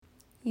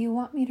You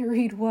want me to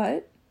read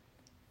what?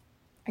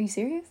 Are you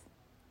serious?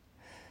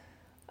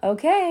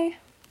 Okay.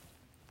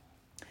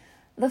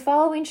 The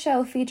following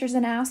show features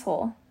an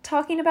asshole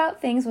talking about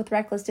things with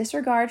reckless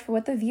disregard for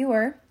what the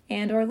viewer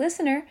and or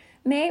listener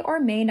may or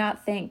may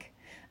not think.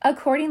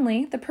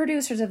 Accordingly, the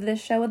producers of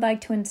this show would like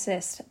to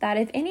insist that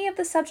if any of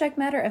the subject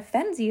matter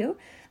offends you,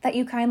 that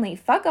you kindly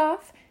fuck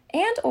off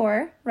and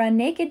or run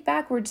naked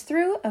backwards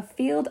through a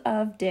field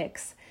of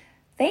dicks.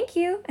 Thank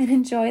you and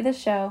enjoy the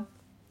show.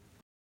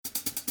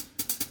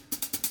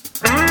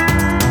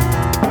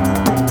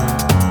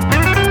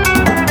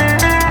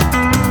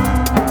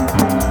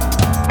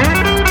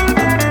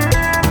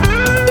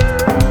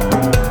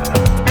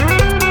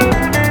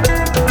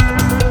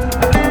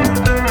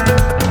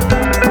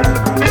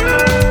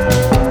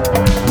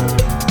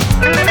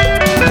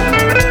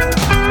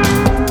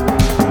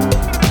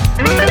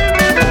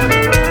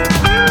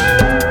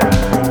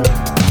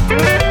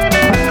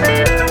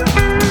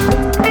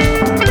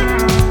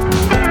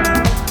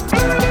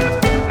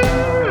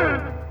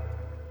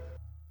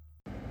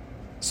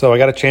 So I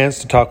got a chance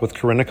to talk with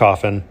Corinna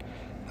Coffin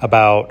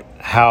about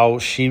how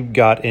she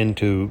got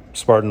into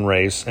Spartan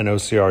Race and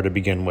OCR to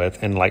begin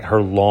with, and like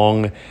her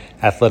long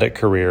athletic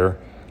career,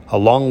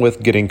 along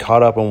with getting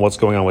caught up on what's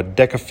going on with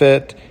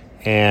DecaFit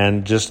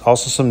and just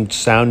also some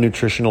sound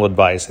nutritional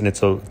advice. And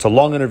it's a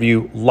long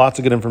interview, lots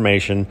of good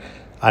information.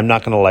 I'm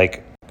not going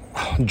to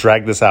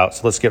drag this out,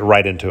 so let's get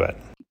right into it.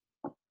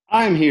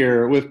 I'm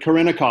here with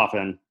Corinna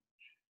Coffin,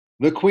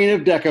 the queen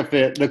of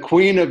DecaFit, the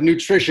queen of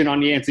nutrition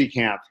on Yancey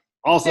Camp.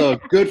 Also a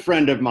good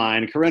friend of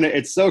mine. Corinna,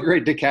 it's so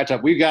great to catch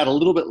up. We got a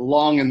little bit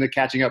long in the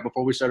catching up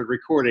before we started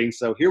recording,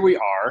 so here we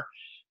are.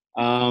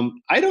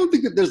 I don't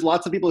think that there's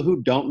lots of people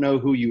who don't know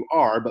who you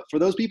are, but for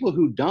those people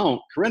who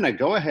don't, Corinna,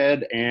 go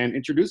ahead and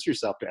introduce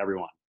yourself to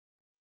everyone.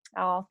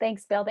 Oh,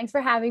 thanks, Bill. Thanks for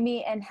having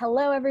me. And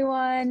hello,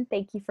 everyone.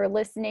 Thank you for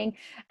listening.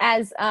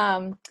 As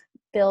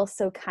Bill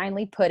so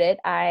kindly put it,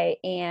 I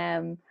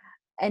am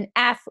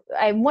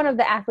I'm one of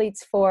the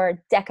athletes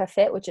for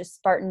DecaFit, which is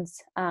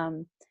Spartan's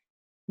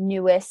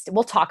newest.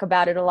 We'll talk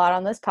about it a lot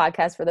on this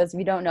podcast for those of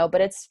you who don't know,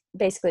 but it's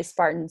basically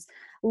Spartan's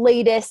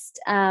latest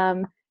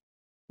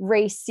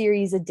race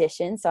series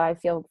edition. So I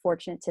feel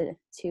fortunate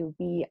to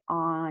be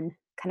on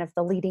kind of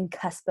the leading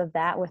cusp of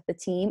that with the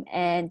team.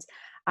 And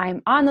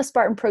I'm on the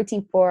Spartan Pro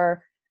team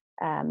for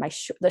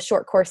the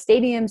short course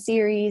stadium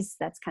series.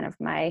 That's kind of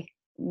my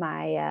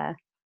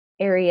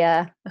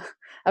area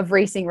of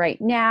racing right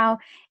now.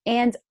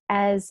 And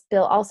as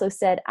Bill also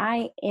said,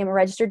 I am a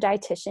registered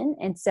dietitian,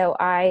 and so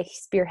I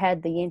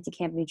spearhead the Yancey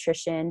Camp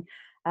Nutrition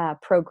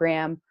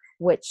program,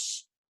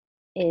 which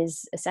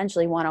is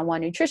essentially one-on-one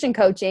nutrition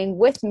coaching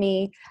with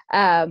me,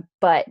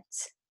 but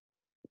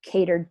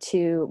catered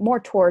to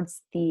more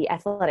towards the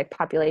athletic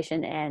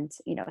population and,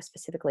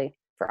 specifically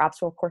for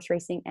obstacle course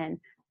racing and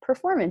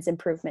performance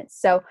improvements.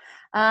 So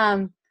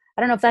I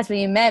don't know if that's what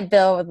you meant,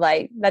 Bill, with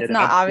that's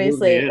not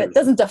obviously, that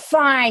doesn't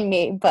define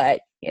me,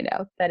 but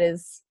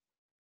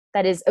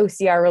that is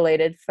OCR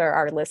related for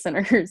our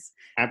listeners.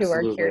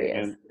 Absolutely. Who are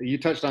curious. And you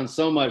touched on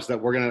so much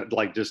that we're going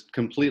to just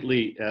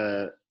completely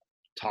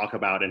talk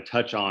about and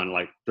touch on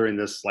during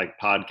this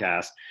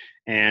podcast.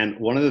 And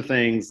one of the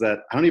things that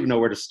I don't even know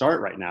where to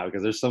start right now,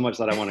 because there's so much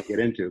that I want to get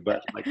into,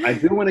 but I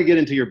do want to get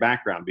into your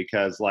background,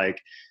 because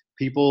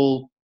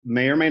people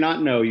may or may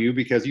not know you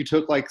because you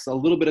took a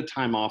little bit of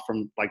time off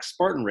from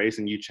Spartan Race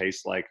and you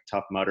chased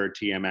Tough Mudder,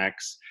 TMX.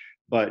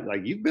 But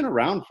you've been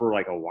around for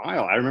a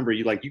while. I remember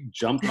you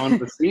jumped onto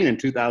the scene in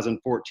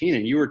 2014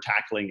 and you were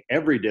tackling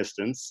every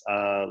distance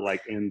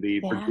in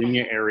the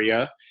Virginia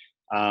area.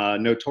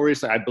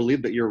 Notoriously, I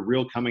believe that your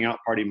real coming out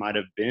party might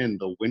have been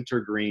the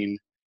Wintergreen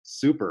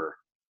Super,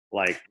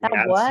 the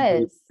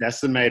absolute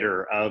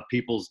decimator of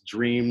people's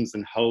dreams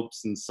and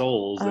hopes and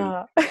souls.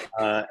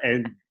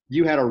 And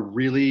you had a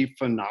really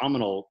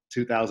phenomenal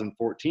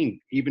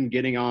 2014, even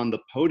getting on the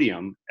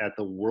podium at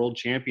the World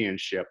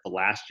Championship the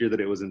last year that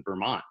it was in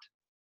Vermont.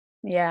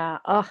 Yeah.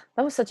 Oh,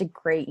 that was such a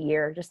great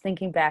year. Just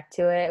thinking back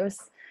to it, it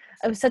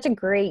was such a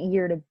great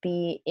year to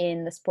be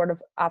in the sport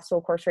of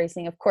obstacle course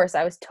racing. Of course,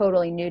 I was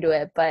totally new to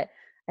it, but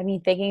I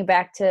mean, thinking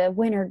back to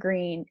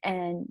Wintergreen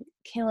and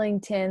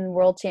Killington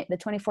the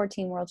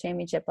 2014 World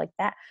Championship,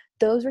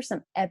 those were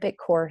some epic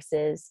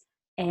courses.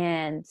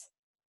 And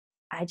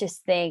I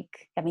just think,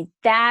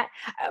 that,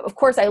 of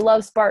course, I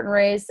love Spartan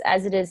Race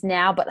as it is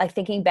now, but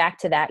thinking back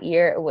to that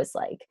year, it was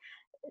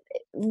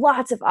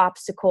lots of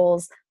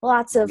obstacles,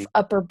 lots of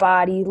upper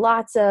body,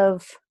 lots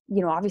of,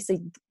 obviously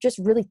just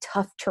really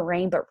tough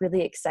terrain, but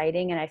really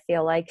exciting. And I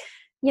feel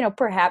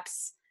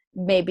perhaps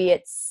maybe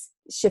it's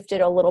shifted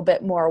a little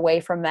bit more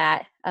away from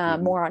that,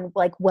 more on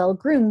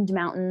well-groomed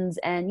mountains.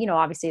 And,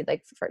 obviously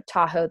for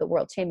Tahoe, the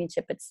World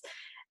Championship, it's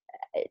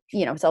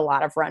a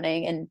lot of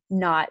running and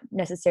not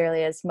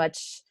necessarily as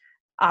much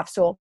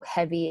obstacle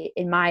heavy,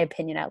 in my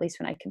opinion, at least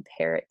when I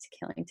compare it to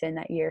Killington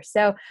that year.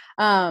 So,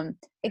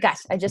 gosh,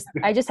 I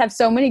just have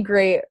so many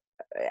great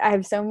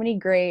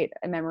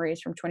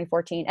memories from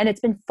 2014, and it's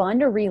been fun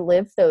to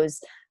relive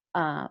those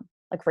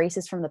like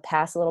races from the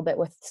past a little bit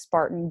with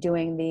Spartan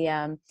doing the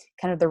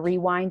kind of the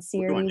rewind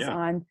series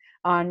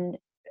on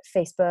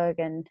Facebook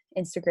and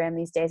Instagram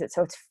these days.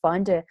 So it's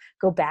fun to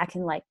go back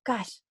and like,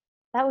 gosh,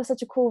 that was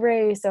such a cool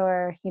race,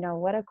 or, you know,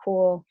 what a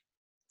cool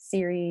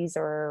series,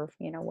 or,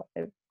 you know,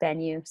 what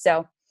venue.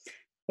 So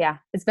yeah,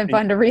 it's been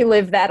fun to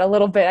relive that a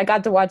little bit. I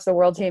got to watch the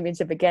World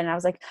Championship again, and I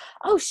was like,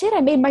 oh shit,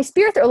 I made my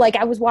spear throw. Like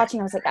I was watching,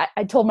 I was like,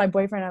 I told my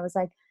boyfriend, I was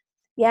like,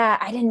 yeah,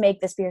 I didn't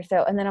make the spear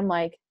throw. And then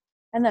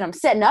I'm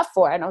setting up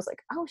for it. And I was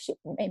like, oh shit,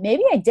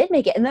 maybe I did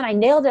make it. And then I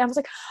nailed it. I was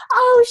like,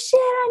 oh shit,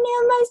 I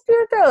nailed my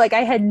spear throw. Like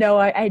I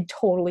had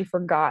totally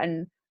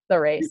forgotten the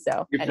race.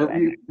 So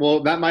anyway.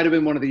 Well, that might've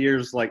been one of the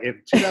years, like if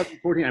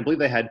 2014, I believe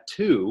they had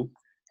two.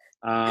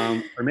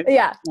 Or maybe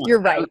yeah,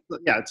 you're right.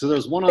 So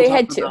there's one on they top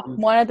had of the two, mountain,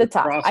 one at the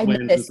top. I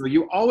missed. So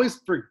you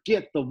always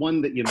forget the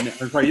one that you miss.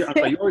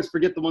 You always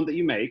forget the one that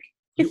you make.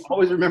 You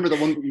always remember the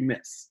one that you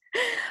miss.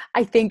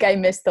 I think I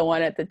missed the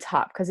one at the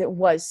top because it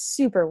was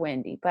super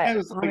windy, but it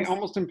was like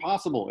almost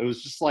impossible. It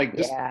was just like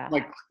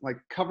like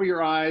cover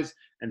your eyes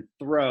and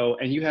throw,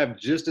 and you have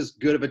just as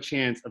good of a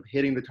chance of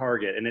hitting the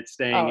target and it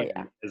staying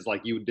as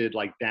like you did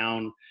like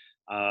down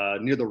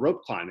near the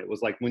rope climb. It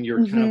was like when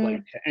you're kind of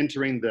like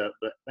entering the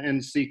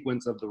end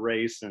sequence of the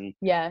race, and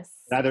it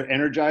either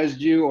energized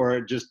you or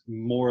it just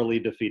morally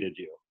defeated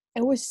you.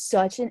 It was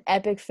such an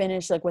epic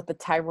finish, like with the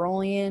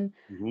Tyrolean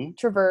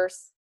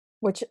Traverse,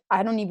 which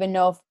I don't even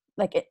know if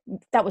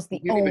that was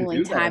the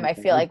only time I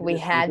feel like we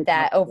had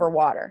that over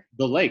water.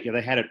 The lake,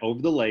 they had it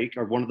over the lake,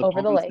 or one of the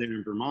ponds there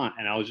in Vermont,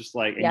 and I was just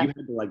like, and you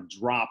had to like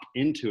drop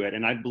into it,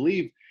 and I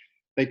believe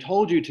they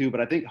told you to,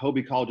 but I think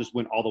Hobie Call just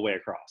went all the way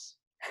across,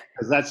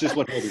 because that's just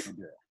what Hobie would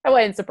do. That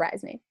wouldn't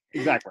surprise me.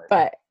 Exactly.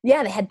 But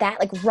yeah, they had that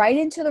like right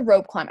into the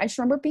rope climb. I just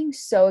remember being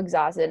so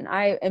exhausted, and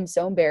I am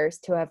so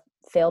embarrassed to have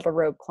failed a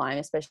rope climb,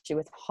 especially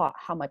with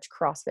how much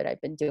CrossFit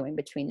I've been doing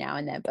between now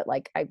and then. But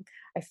like I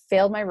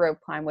failed my rope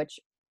climb, which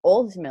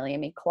ultimately, I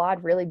mean,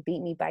 Claude really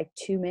beat me by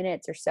 2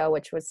 minutes or so,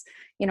 which was,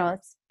 you know,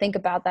 let's think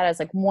about that as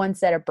like one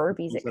set of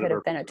burpees. It could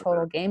have been a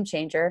total game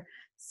changer.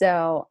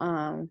 So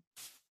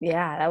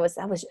yeah, it was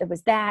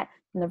that,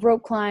 and the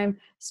rope climb,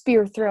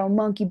 spear throw,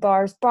 monkey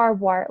bars,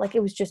 barbed wire, like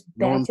it was just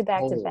back to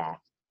back to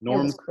back.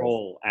 Norm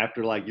Cole,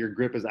 after like your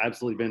grip has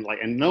absolutely been like,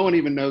 and no one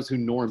even knows who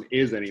Norm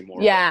is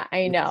anymore. Yeah,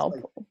 I know.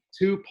 Like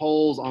 2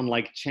 poles on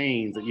like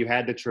chains that you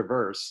had to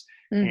traverse.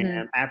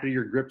 And after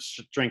your grip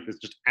strength is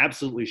just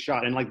absolutely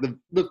shot. And like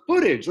the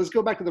footage, let's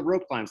go back to the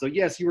rope climb. So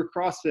yes, you were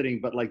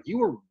CrossFitting, but like you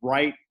were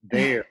right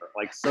there,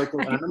 like so cool.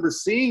 And I remember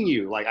seeing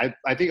you, like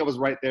I think I was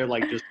right there,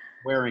 like just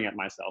swearing at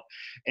myself.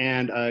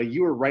 And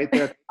you were right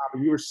there at the top,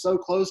 and you were so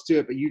close to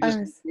it, but you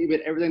just gave it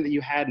everything that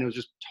you had, and it was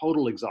just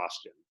total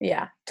exhaustion.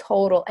 Yeah,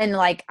 total. And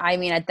like, I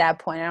mean, at that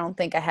point, I don't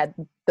think I had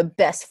the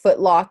best foot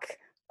lock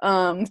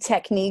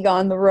technique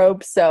on the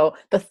rope. So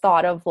the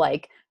thought of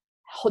like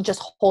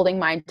just holding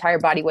my entire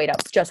body weight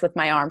up just with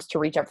my arms to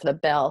reach up for the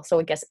bell, so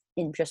I guess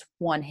in just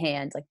one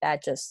hand, like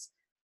that just,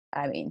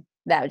 I mean,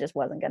 that just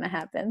wasn't going to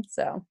happen.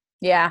 So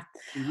yeah,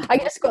 I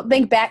just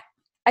think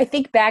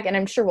back, and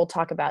I'm sure we'll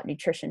talk about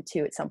nutrition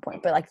too at some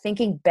point, but like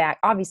thinking back,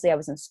 obviously I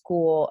was in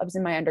school, I was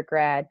in my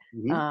undergrad,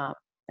 and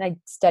I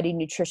studied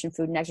nutrition,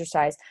 food, and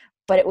exercise,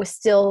 but it was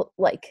still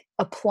like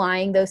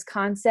applying those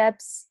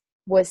concepts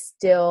was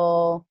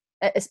still,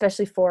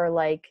 especially for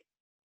like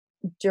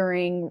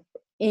during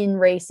in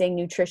racing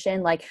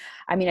nutrition. Like,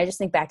 I mean, I just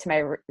think back to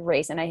my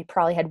race, and I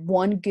probably had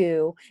 1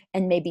 GU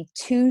and maybe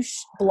 2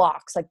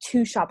 blocks, like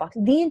 2 shot blocks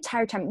the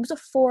entire time. It was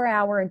a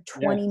 4-hour and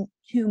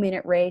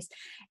 22-minute race.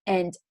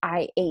 And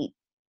I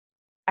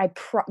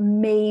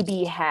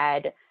maybe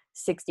had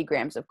 60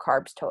 grams of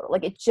carbs total.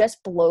 Like, it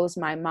just blows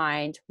my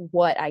mind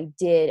what I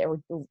did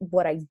or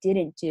what I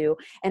didn't do.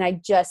 And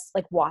I just,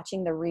 like,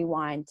 watching the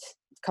rewind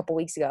a couple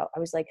weeks ago, I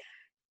was like,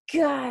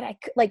 God,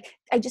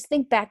 I just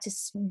think back to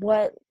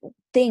what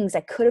things I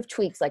could have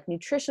tweaked, like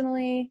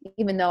nutritionally,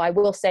 even though I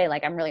will say,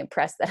 like, I'm really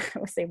impressed that I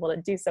was able to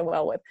do so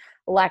well with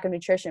a lack of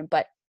nutrition,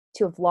 but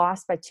to have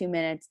lost by 2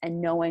 minutes and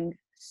knowing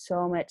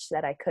so much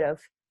that I could have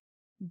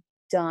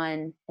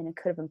done and it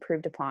could have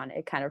improved upon,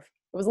 it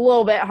was a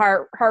little bit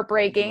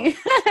heartbreaking.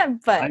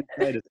 But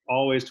hindsight is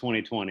always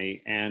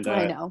 2020. And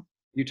I know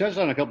you touched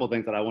on a couple of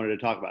things that I wanted to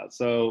talk about.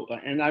 So,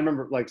 and I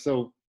remember, like,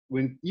 so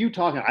when you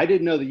talking, I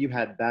didn't know that you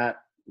had that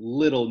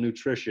little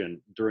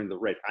nutrition during the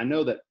race. I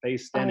know that Faye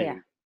Stenning,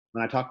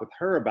 when I talked with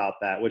her about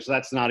that, which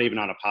that's not even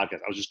on a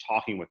podcast, I was just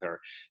talking with her.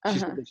 She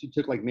said that she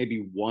took like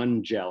maybe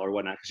 1 gel or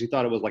whatnot, because she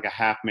thought it was like a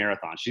half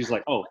marathon. She's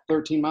like, oh,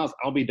 13 miles,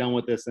 I'll be done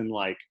with this in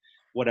like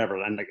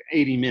whatever, in like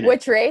 80 minutes.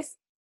 Which race?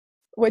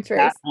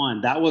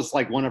 That was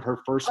like one of her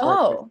first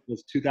starts. It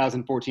was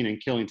 2014 in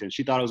Killington.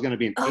 She thought it was going to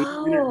be an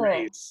 80-minute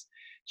race.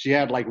 She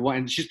had like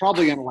one, she's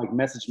probably going to like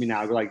message me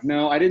now. Be like,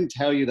 no, I didn't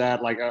tell you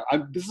that. Like,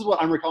 this is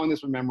what I'm recalling this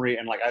from memory.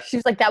 And like, she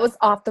was like, that was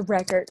off the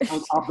record. That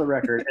was off the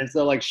record. And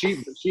so like,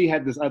 she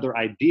had this other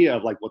idea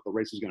of like what the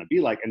race was going to be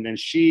like. And then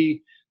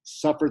she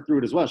suffered through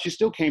it as well. She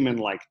still came in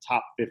like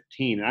top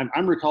 15. And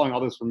I'm recalling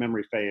all this from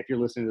memory, Faye. If you're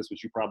listening to this,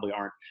 which you probably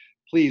aren't,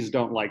 please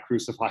don't like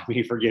crucify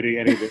me for getting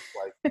any of this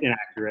like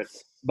inaccurate.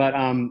 But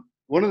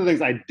one of the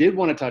things I did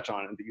want to touch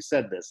on, and you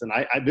said this, and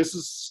this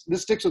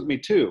sticks with me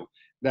too,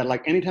 that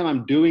like anytime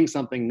I'm doing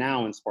something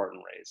now in Spartan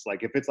Race,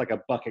 like if it's like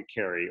a bucket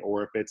carry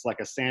or if it's like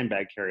a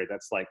sandbag carry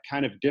that's like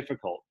kind of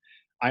difficult,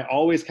 I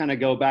always kind of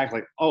go back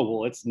like, oh,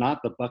 well, it's not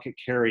the bucket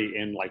carry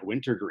in like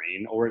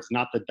Wintergreen, or it's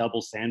not the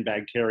double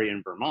sandbag carry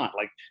in Vermont.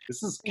 Like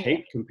this is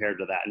cake compared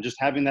to that. And just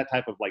having that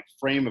type of like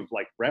frame of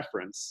like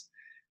reference,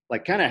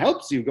 like kind of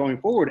helps you going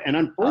forward. And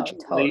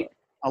unfortunately, totally.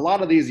 a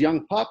lot of these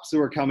young pups who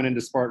are coming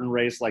into Spartan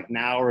Race like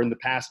now or in the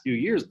past few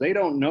years, they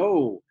don't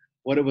know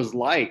what it was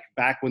like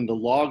back when the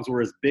logs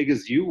were as big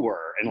as you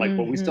were, and like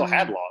when we still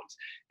had logs,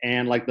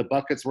 and like the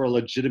buckets were a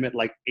legitimate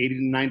like 80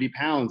 to 90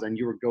 pounds, and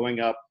you were going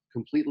up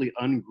completely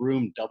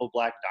ungroomed double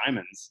black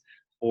diamonds,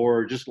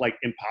 or just like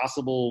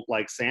impossible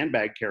like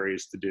sandbag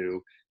carries to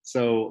do.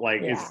 So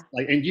like it's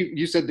like, and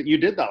you said that you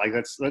did that. Like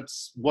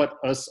that's what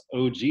us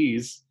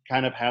OGs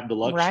kind of have the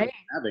luxury of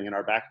having in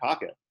our back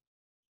pocket.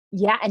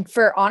 Yeah, and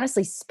for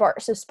honestly,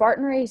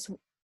 Spartan Race,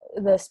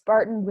 the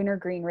Spartan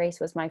Wintergreen race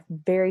was my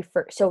very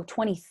first. So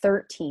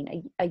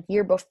 2013, a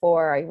year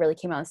before I really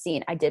came on the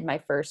scene, I did my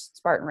first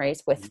Spartan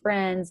race with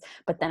friends.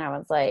 But then I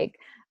was like,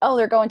 oh,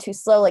 they're going too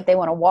slow. Like they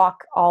want to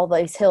walk all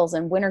these hills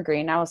in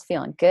Wintergreen. I was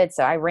feeling good,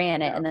 so I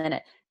ran it, and then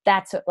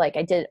that's what, like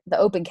I did the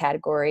open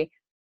category,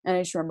 and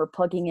I just remember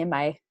plugging in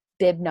my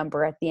bib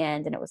number at the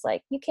end, and it was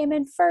like, you came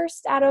in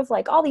first out of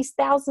like all these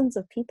thousands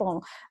of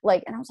people,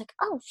 like, and I was like,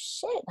 oh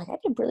shit, like I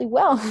did really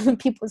well.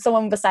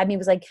 Someone beside me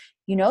was like,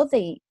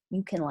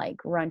 you can like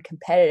run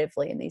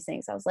competitively in these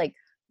things. I was like,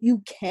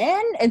 you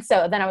can? And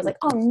so then I was like,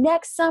 oh,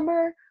 next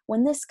summer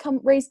when this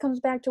race comes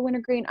back to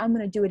Wintergreen, I'm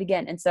going to do it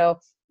again. And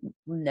so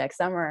next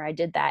summer I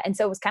did that. And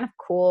so it was kind of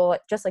cool.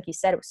 Just like you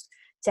said, it was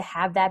to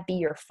have that be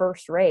your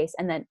first race,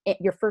 and then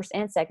your first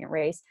and second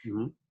race,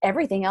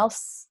 everything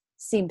else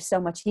seemed so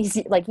much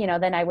easier. Like,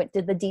 then I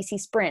did the DC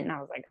sprint, and I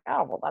was like,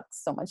 oh, well,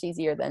 that's so much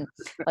easier than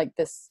like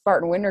this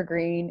Spartan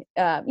Wintergreen,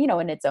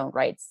 in its own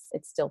rights.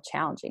 It's still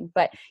challenging,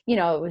 but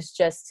it was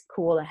just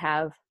cool to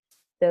have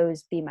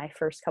those be my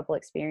first couple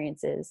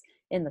experiences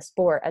in the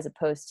sport, as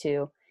opposed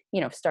to,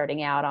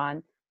 starting out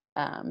on,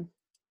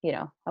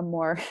 a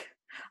more,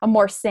 a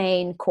more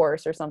sane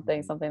course or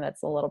something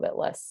that's a little bit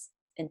less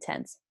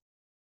intense.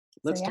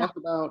 Let's talk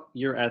about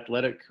your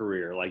athletic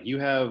career. Like you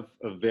have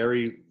a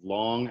very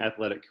long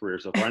athletic career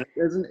so far. And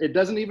it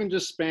doesn't even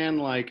just span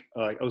like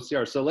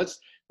OCR. So let's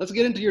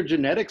get into your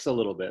genetics a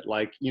little bit.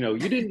 Like, you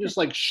didn't just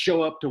like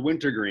show up to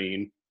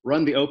Wintergreen,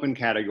 run the open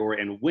category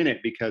and win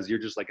it because you're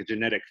just like a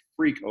genetic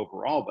freak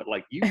overall. But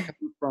like you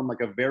come from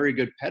like a very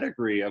good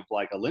pedigree of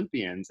like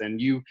Olympians, and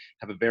you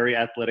have a very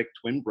athletic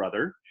twin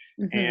brother.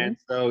 And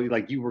so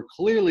like you were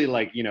clearly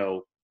like,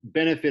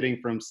 benefiting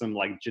from some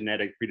like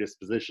genetic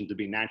predisposition to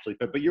be naturally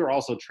fit, but you're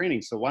also training.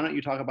 So why don't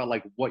you talk about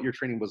like what your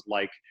training was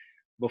like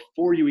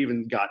before you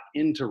even got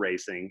into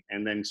racing,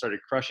 and then started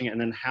crushing it, and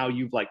then how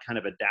you've like kind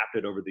of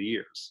adapted over the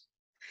years?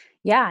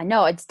 Yeah,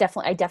 no, I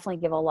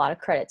definitely give a lot of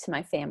credit to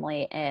my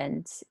family.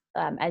 And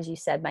as you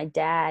said, my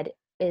dad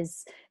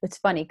it's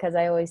funny because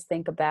I always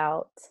think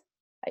about,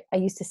 I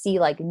used to see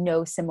like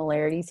no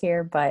similarities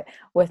here, but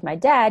with my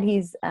dad, he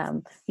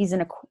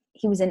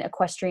was in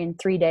equestrian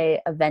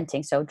 3-day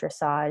eventing, so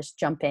dressage,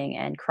 jumping,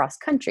 and cross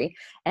country.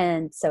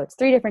 And so it's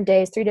 3 different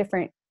days, 3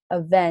 different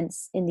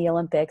events in the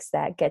Olympics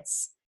that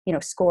gets,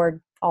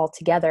 scored all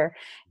together.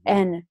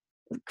 And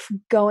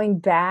going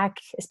back,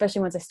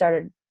 especially once I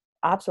started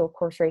obstacle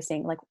course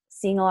racing, like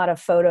seeing a lot of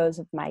photos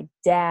of my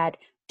dad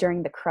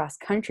during the cross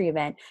country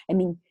event. I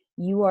mean,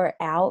 you are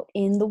out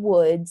in the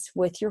woods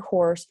with your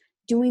horse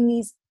doing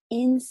these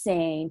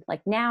insane,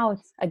 like now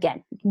it's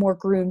again more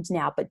groomed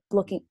now, but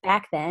looking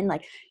back then,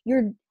 like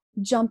you're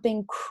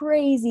jumping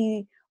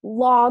crazy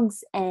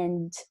logs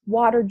and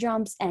water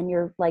jumps, and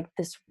you're like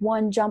this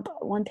one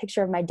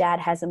picture of my dad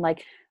has him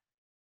like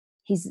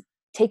he's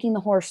taking the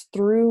horse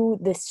through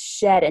this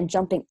shed and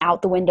jumping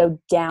out the window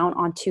down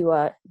onto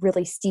a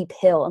really steep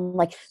hill. And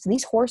like, so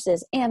these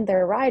horses and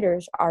their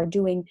riders are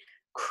doing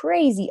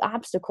crazy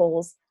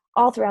obstacles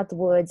all throughout the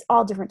woods,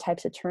 all different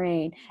types of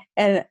terrain.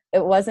 And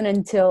it wasn't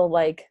until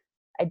like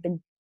I'd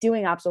been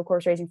doing obstacle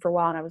course racing for a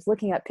while, and I was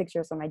looking at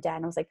pictures of my dad,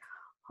 and I was like,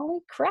 holy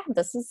crap,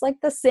 this is like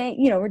the same,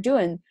 we're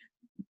doing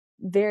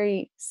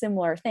very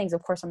similar things.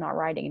 Of course, I'm not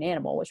riding an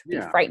animal, which would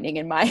be frightening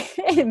in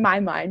my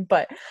mind,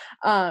 but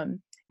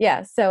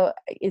so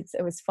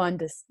it was fun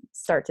to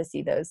start to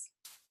see those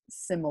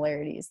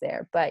similarities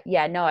there. But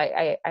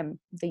I'm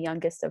the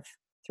youngest of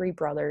 3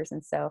 brothers,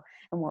 and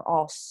we're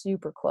all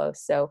super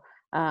close. So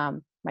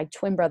my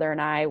twin brother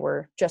and I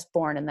were just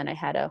born, and then I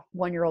had a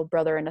 1-year-old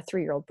brother and a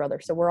 3-year-old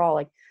brother. So we're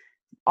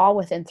all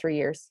within 3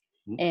 years.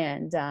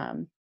 And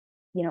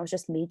it was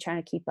just me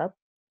trying to keep up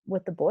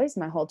with the boys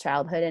my whole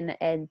childhood,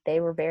 and they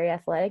were very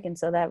athletic. And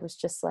so that was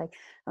just like,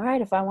 all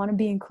right, if I want to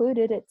be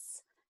included,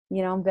 it's,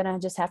 I'm going to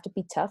just have to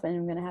be tough, and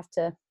I'm going to have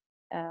to,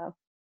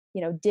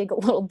 dig a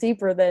little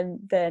deeper than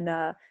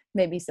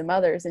maybe some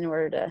others in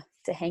order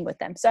to hang with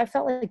them. So I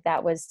felt like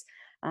that was,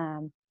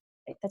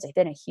 that's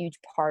been a huge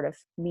part of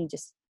me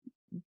just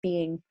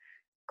being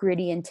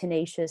gritty and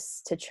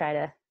tenacious to try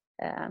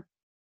to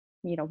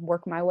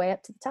work my way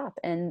up to the top.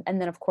 And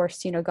then of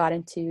course, got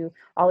into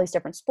all these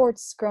different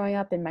sports growing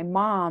up. And my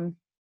mom,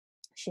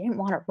 she didn't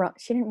want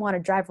to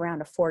drive around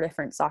to 4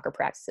 different soccer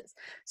practices.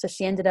 So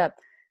she ended up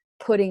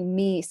signing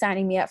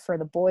me up for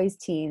the boys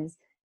teams.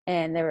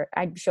 And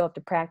I'd show up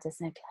to practice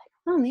and I'd be like,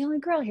 oh, I'm the only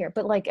girl here.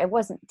 But like,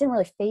 didn't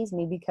really faze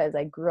me because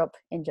I grew up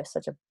in just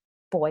such a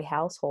boy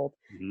household.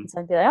 Mm-hmm. And so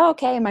I'd be like, oh,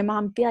 okay. And my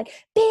mom would be like,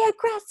 be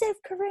aggressive,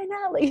 Corinne.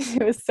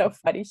 It was so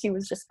funny. She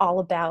was just all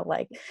about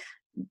like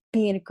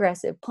being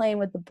aggressive, playing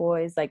with the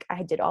boys. Like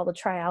I did all the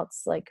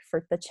tryouts like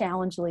for the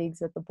challenge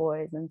leagues with the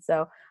boys. And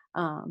so,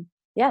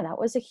 that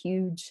was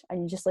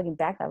just looking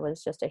back, that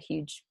was just a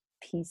huge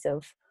piece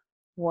of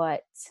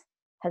what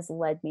has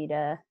led me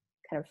to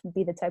kind of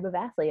be the type of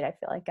athlete I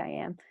feel like I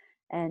am.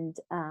 And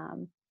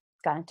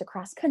got into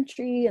cross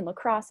country and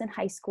lacrosse in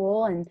high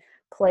school and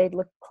played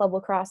club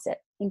lacrosse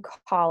in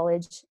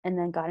college, and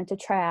then got into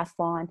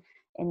triathlon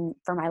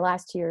for my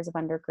last 2 years of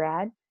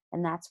undergrad.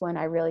 And that's when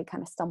I really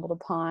kind of stumbled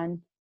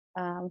upon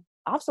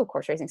obstacle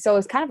course racing. So it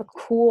was kind of a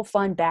cool,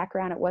 fun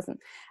background. I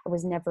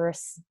was never a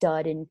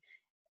stud in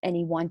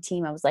any one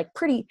team. I was like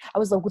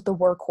with the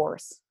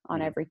workhorse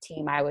on every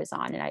team I was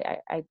on. And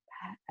I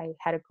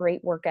had a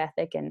great work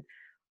ethic,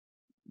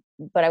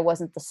 but I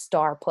wasn't the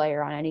star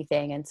player on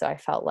anything. And so I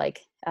felt like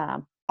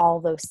all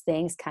those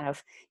things kind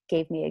of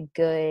gave me a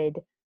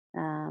good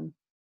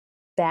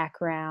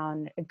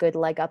background, a good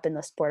leg up in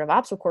the sport of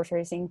obstacle course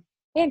racing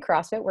and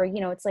CrossFit, where,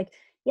 it's like,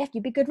 you have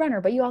to be a good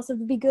runner, but you also have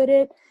to be good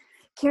at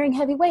carrying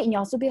heavy weight, and you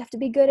also have to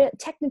be good at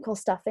technical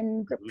stuff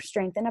and grip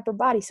strength and upper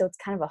body. So it's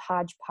kind of a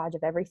hodgepodge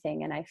of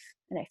everything. And I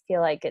feel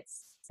like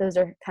those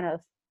are kind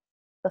of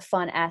the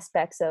fun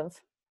aspects of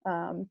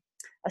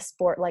a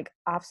sport like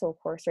obstacle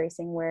course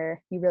racing,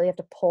 where you really have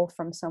to pull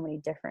from so many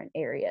different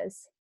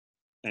areas.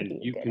 And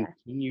you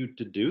continue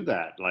to do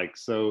that.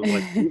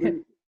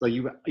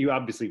 You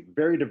obviously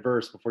very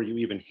diverse before you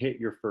even hit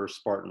your first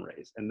Spartan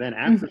race. And then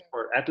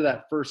after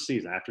that first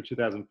season, after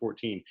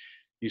 2014,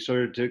 you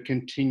started to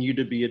continue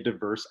to be a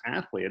diverse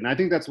athlete. And I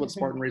think that's what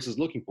Spartan Race is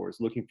looking for.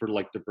 It's looking for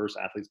like diverse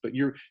athletes, but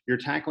you're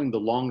tackling the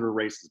longer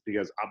races,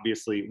 because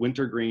obviously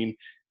Wintergreen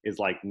is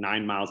like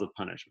 9 miles of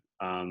punishment.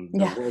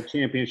 The World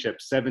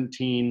Championship,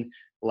 17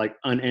 like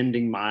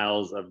unending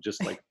miles of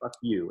just like fuck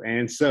you.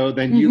 And so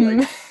then you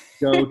like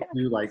go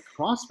to like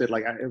CrossFit.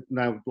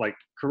 Like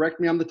correct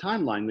me on the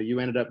timeline, that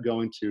you ended up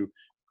going to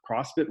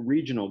CrossFit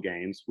regional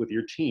games with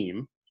your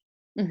team.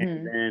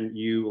 And then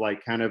you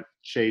like kind of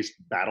chased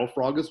Battle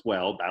Frog as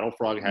well. Battle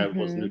Frog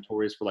was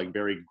notorious for like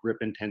very grip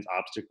intense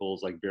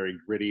obstacles, like very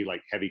gritty,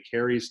 like heavy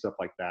carries, stuff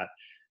like that.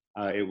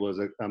 It was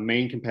a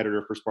main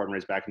competitor for Spartan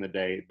Race back in the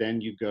day. Then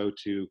you go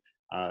to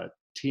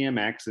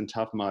TMX and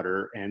Tough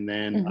Mudder, and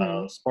then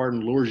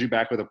Spartan lures you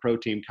back with a pro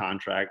team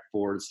contract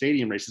for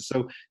stadium races.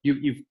 So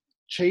you've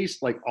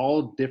chased like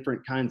all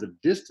different kinds of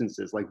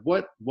distances. Like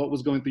what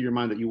was going through your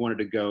mind that you wanted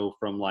to go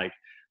from like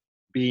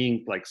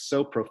being like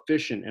so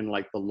proficient in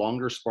like the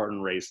longer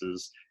Spartan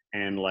races,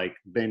 and like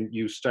then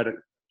you started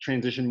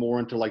transition more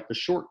into like the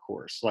short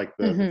course, like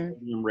the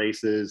stadium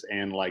races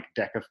and like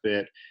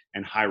Decafit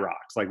and High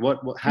Rocks? Like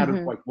what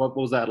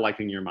was that like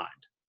in your mind?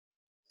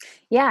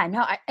 Yeah,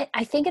 no,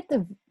 I think at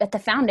the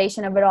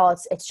foundation of it all,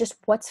 it's just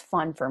what's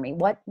fun for me.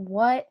 What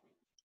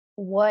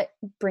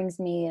brings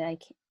me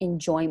like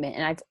enjoyment.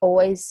 And I've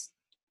always,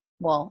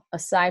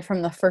 aside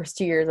from the first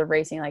 2 years of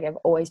racing, like I've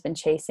always been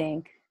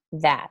chasing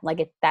that.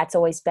 Like that's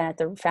always been at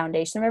the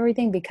foundation of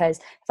everything, because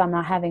if I'm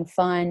not having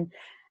fun,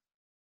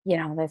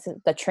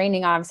 the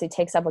training obviously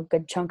takes up a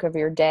good chunk of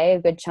your day, a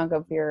good chunk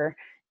of your,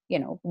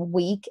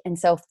 week. And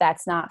so if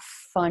that's not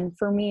fun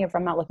for me, if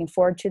I'm not looking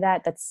forward to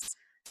that, that's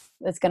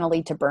going to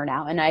lead to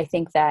burnout. And I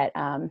think that,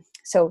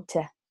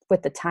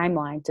 with the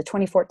timeline to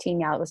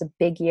 2014, it was a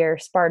big year.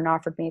 Spartan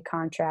offered me a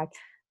contract.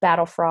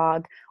 Battle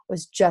Frog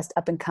was just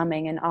up and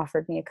coming and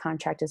offered me a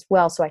contract as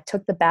well. So I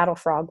took the Battle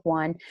Frog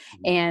one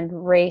and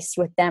raced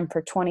with them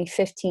for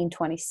 2015,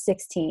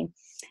 2016.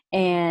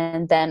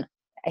 And then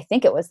I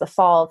think it was the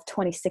fall of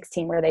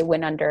 2016 where they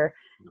went under.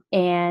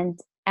 And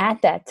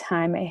at that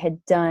time it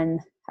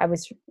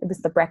was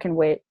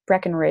the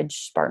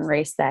Breckenridge Spartan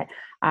race that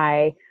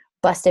I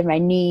busted my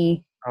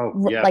knee. Oh,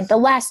 yes. Like the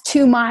last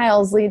 2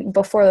 miles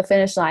before the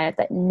finish line at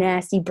that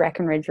nasty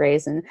Breckenridge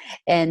race.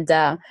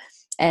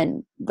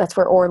 And that's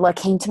where Orla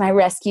came to my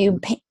rescue,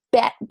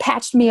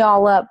 patched me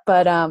all up,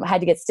 but I had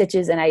to get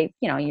stitches, and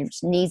your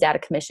knee's out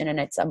of commission, and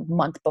it's a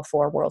month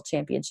before World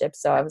Championship.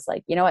 So I was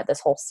like, you know what, this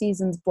whole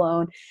season's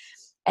blown.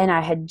 And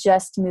I had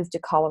just moved to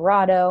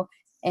Colorado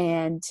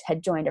and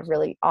had joined a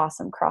really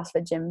awesome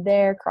CrossFit gym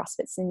there,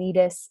 CrossFit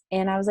Sanitas.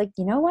 And I was like,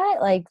 you know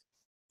what, like,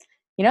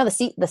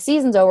 the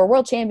season's over,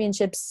 World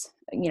Championships,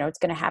 it's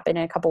going to happen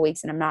in a couple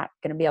weeks, and I'm not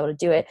going to be able to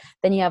do it.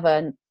 Then you have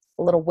a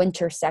little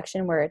winter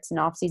section where it's an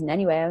off season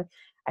anyway.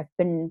 I've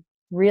been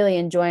really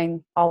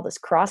enjoying all this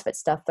CrossFit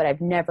stuff, but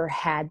I've never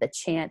had the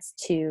chance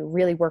to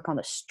really work on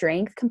the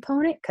strength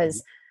component,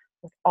 because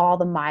with all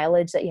the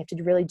mileage that you have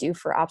to really do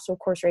for obstacle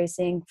course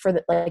racing,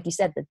 for like you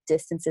said, the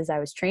distances I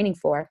was training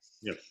for,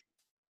 yes.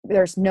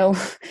 There's no,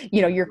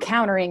 you're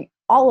countering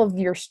all of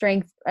your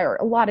strength, or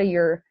a lot of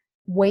your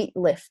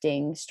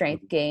weightlifting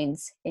strength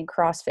gains in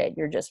CrossFit,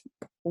 you're just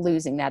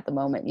losing that at the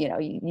moment.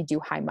 You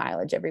do high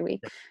mileage every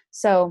week.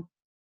 So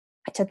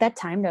I took that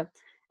time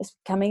it's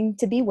coming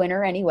to be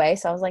winter anyway.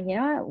 So I was like,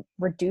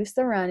 reduce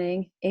the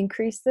running,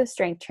 increase the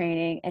strength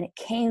training. And it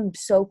came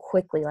so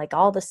quickly, like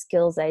all the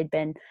skills that had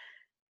been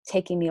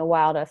taking me a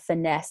while to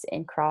finesse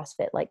in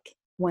CrossFit. Like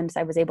once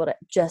I was able to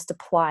just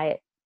apply it,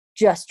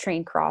 just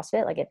train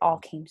CrossFit, like it all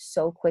came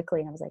so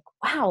quickly. And I was like,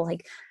 wow,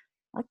 like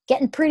I'm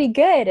getting pretty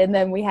good. And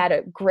then we had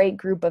a great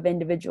group of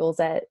individuals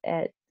at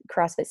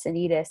CrossFit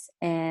Sanitas,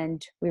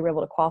 and we were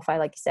able to qualify,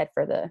 like you said,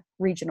 for the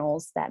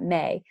regionals that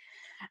May.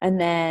 And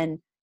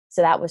then,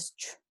 so that was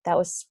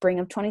spring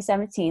of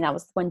 2017. That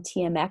was when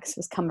TMX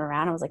was coming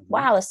around. I was like,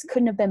 wow, this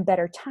couldn't have been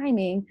better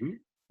timing.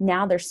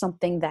 Now there's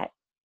something that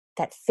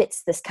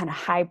fits this kind of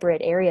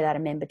hybrid area that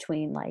I'm in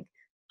between, like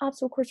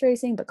obstacle course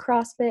racing, but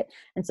CrossFit.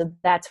 And so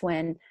that's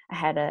when I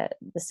had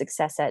the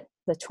success at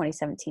the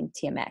 2017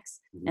 TMX.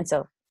 And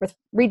so with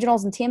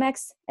regionals and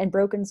TMX and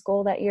Broken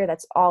Skull that year,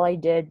 that's all I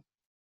did.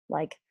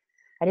 Like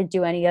I didn't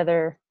do any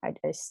other, I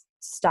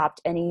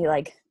stopped any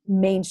like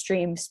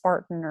mainstream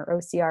Spartan or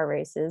OCR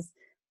races,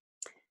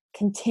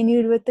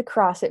 continued with the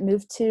CrossFit,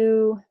 moved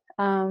to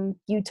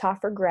Utah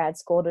for grad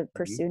school to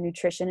pursue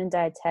nutrition and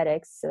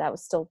dietetics. So that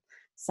was still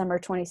summer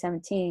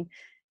 2017.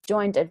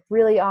 Joined a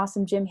really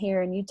awesome gym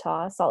here in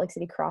Utah, Salt Lake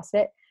City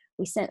CrossFit.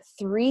 We sent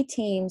 3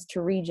 teams to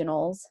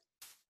regionals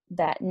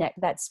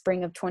that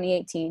spring of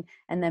 2018.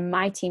 And then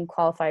my team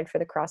qualified for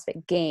the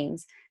CrossFit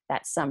Games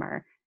that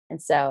summer.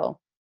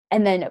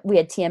 And then we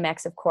had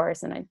TMX, of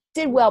course, and I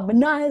did well, but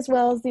not as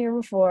well as the year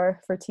before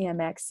for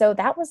TMX. So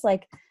that was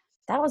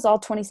all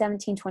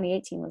 2017,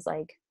 2018 was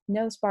like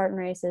no Spartan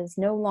races,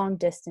 no long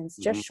distance,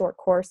 just short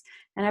course.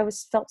 And I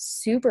felt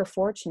super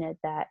fortunate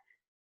that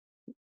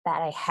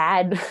I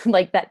had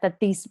like that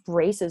these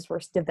races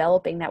were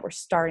developing, that were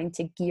starting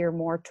to gear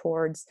more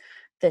towards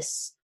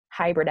this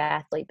hybrid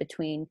athlete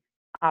between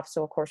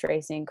obstacle course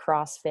racing,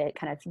 CrossFit,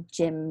 kind of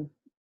gym,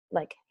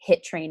 like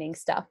HIIT training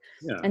stuff.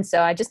 Yeah. And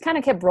so I just kind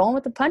of kept rolling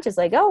with the punches,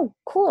 like, oh,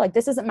 cool. Like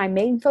this isn't my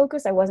main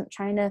focus. I wasn't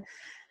trying to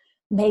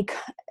make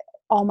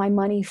all my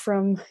money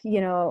from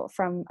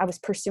I was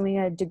pursuing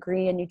a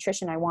degree in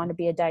nutrition. I wanted to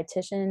be a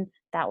dietitian.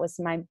 That was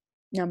my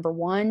number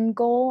one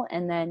goal.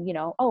 And then,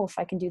 if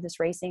I can do this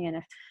racing and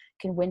if I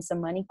can win some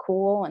money,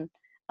 cool. And,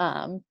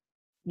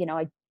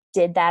 I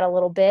did that a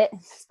little bit,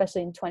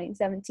 especially in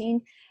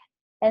 2017.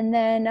 And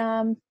then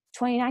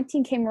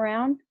 2019 came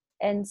around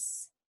and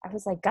I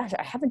was like, gosh,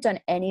 I haven't done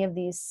any of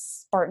these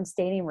Spartan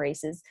Stadium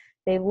races.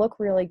 They look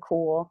really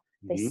cool.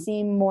 They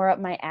seem more up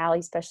my alley,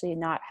 especially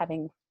not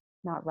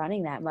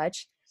running that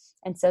much.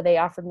 And so they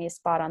offered me a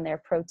spot on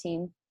their pro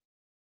team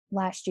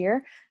last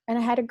year. And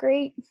I had a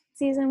great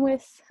season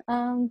with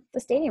the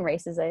stadium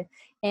races.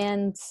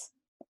 And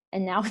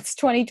now it's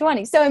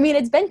 2020. So, I mean,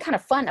 it's been kind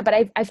of fun, but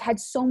I've had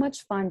so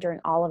much fun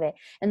during all of it.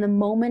 And the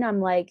moment I'm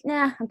like,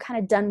 nah, I'm kind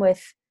of done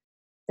with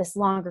this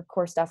longer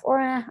course stuff, or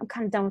I'm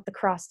kind of done with the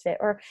CrossFit,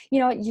 or,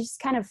 you just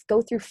kind of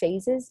go through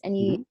phases,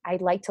 and I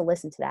like to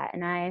listen to that.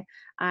 And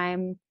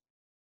I'm,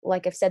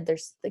 like I've said,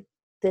 there's like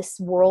this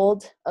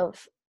world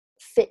of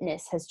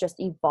fitness has just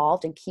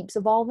evolved and keeps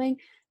evolving.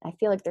 I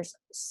feel like there's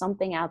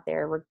something out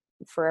there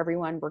for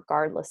everyone,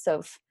 regardless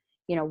of,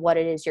 what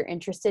it is you're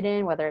interested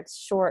in, whether it's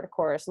short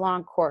course,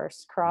 long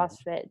course,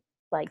 CrossFit,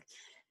 like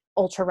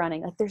ultra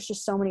running, like there's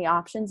just so many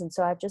options. And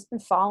so I've just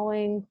been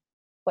following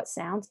what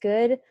sounds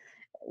good,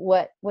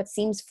 what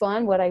seems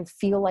fun, what I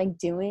feel like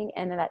doing.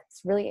 And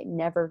that's really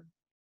never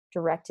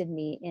directed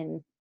me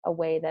in a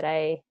way that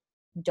I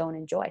don't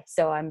enjoy.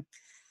 So I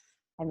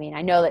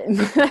know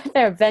that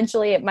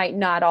eventually it might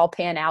not all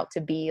pan out to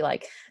be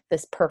like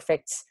this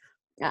perfect,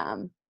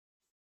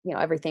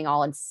 everything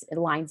it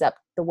lines up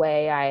the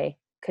way I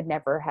could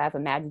never have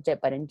imagined it,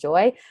 but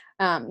enjoy.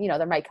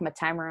 There might come a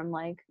time where I'm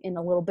like in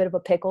a little bit of a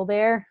pickle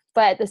there,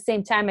 but at the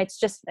same time, it's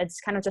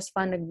kind of just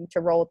fun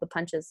to roll with the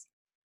punches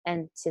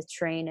and to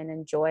train and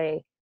enjoy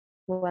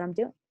what I'm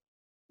doing.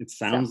 It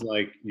sounds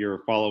like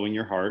you're following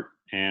your heart,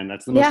 and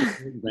that's the most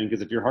important thing,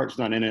 because if your heart's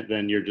not in it,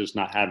 then you're just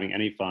not having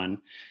any fun.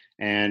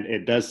 And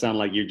it does sound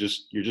like you're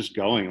just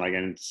going, like,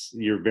 and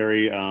you're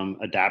very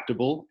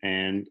adaptable.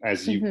 And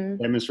as you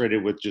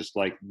demonstrated with just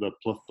like the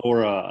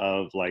plethora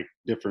of like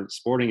different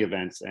sporting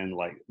events and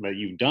like that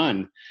you've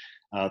done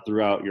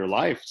throughout your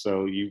life.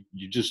 So you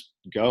just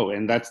go,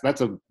 and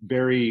that's a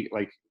very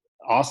like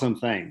awesome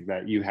thing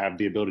that you have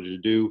the ability to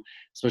do,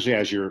 especially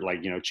as you're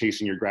like,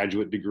 chasing your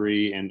graduate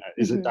degree. And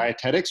is it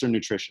dietetics or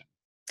nutrition?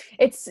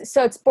 It's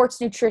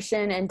sports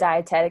nutrition and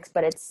dietetics,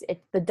 but it's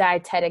the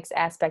dietetics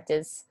aspect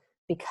is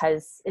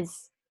because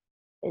is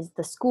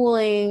the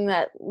schooling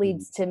that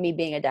leads to me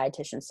being a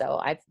dietitian. So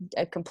I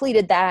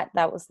completed that.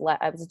 That was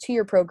I was a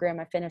 2-year program.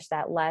 I finished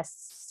that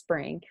last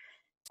spring.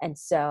 And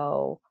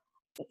so,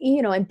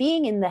 and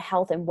being in the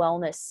health and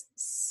wellness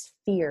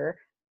sphere,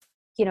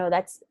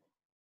 that's,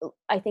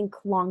 I think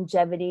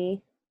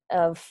longevity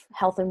of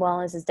health and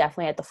wellness is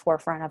definitely at the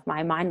forefront of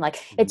my mind.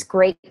 Like it's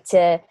great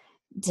to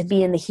to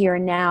be in the here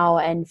and now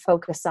and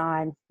focus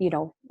on,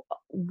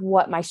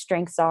 what my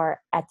strengths are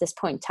at this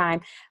point in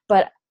time.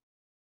 But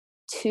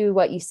to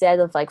what you said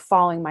of like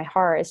following my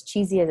heart, as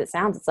cheesy as it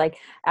sounds, it's like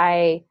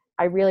I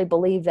really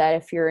believe that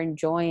if you're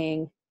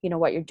enjoying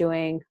what you're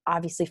doing,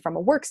 obviously from a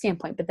work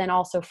standpoint, but then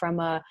also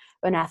from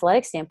an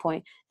athletic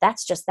standpoint,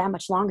 that's just that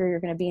much longer you're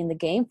going to be in the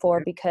game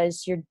for,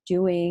 because you're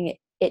doing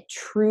it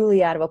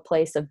truly out of a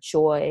place of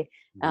joy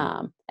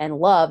and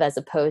love, as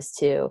opposed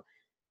to,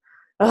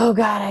 oh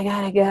God, I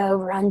gotta go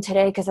run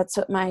today because that's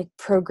what my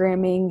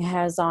programming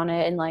has on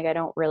it, and like I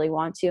don't really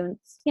want to. And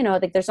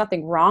like there's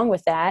nothing wrong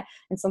with that.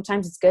 And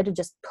sometimes it's good to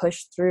just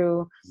push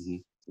through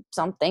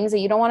some things that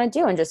you don't want to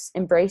do and just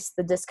embrace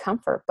the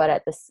discomfort. But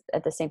at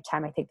the same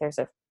time, I think there's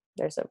a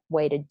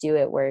way to do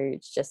it where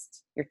it's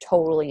just you're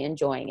totally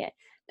enjoying it.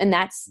 And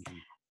that's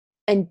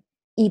and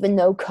even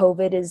though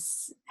COVID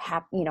is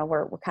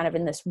we're kind of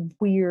in this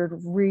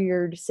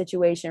weird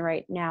situation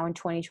right now in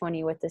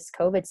 2020 with this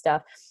COVID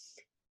stuff.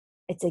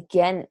 It's,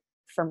 again,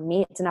 for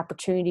me, it's an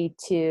opportunity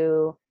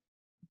to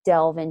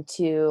delve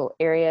into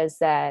areas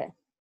that,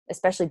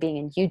 especially being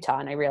in Utah,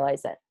 and I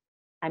realize that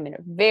I'm in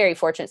a very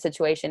fortunate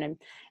situation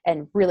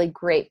and really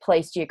great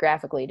place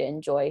geographically to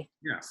enjoy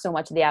so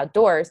much of the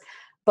outdoors.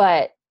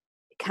 But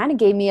it kind of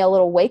gave me a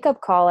little wake up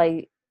call.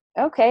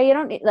 Okay, you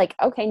don't need,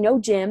 okay, no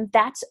gym.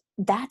 That's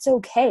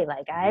okay.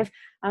 Like I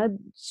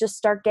just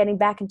start getting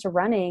back into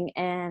running,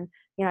 and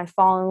I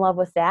fall in love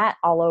with that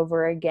all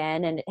over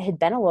again. And it had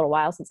been a little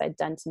while since I'd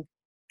done some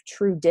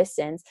true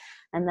distance.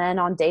 And then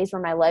on days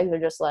where my legs are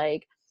just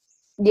like,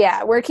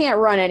 yeah, we can't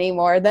run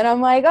anymore, then I'm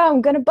like, oh,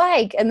 I'm going to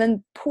bike. And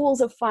then pools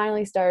have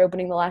finally started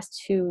opening the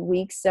last 2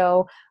 weeks.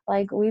 So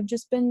like we've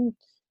just been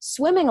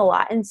swimming a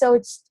lot. And so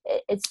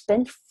it's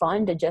been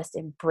fun to just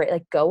embrace,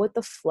 like go with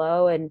the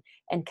flow and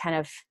kind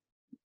of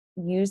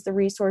use the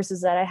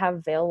resources that I have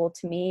available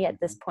to me at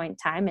this point in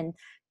time, and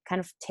kind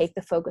of take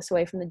the focus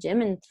away from the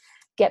gym and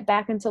get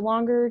back into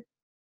longer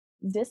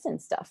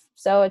distance stuff.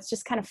 So it's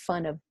just kind of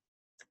fun to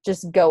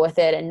just go with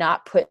it and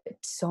not put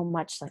so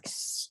much like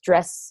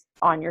stress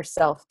on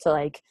yourself to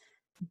like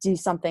do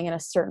something in a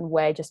certain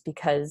way just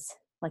because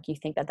like you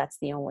think that that's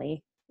the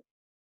only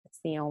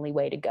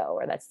way to go,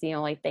 or that's the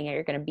only thing that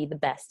you're going to be the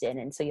best in.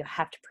 And so you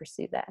have to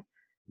pursue that.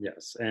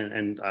 Yes.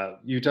 And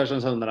you touched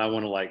on something that I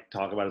want to like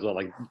talk about as well.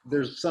 Like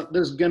there's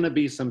going to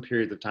be some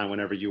periods of time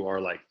whenever you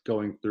are like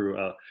going through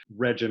a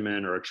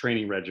regimen or a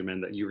training regimen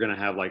that you're going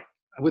to have, like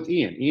with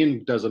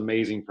Ian does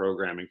amazing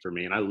programming for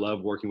me, and I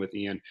love working with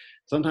Ian.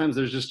 Sometimes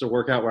there's just a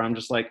workout where I'm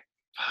just like,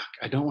 fuck,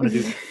 I don't want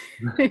to do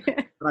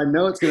that. But I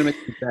know it's going to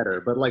make you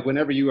better. But like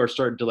whenever you are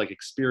starting to like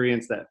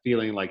experience that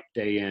feeling like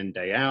day in,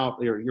 day out,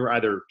 you're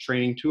either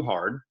training too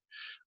hard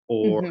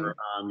or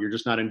you're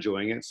just not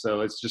enjoying it.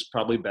 So it's just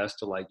probably best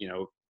to like,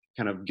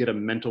 kind of get a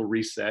mental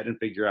reset and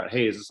figure out,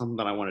 hey, is this something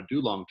that I want to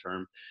do long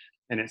term?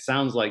 And it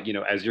sounds like,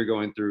 as you're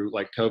going through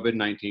like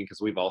COVID-19, because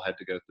we've all had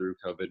to go through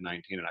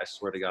COVID-19, and I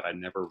swear to God, I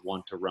never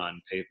want to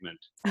run pavement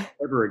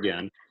ever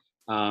again.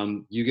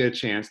 You get a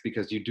chance,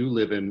 because you do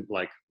live in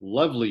like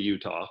lovely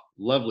Utah,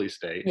 lovely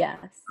state. Yes.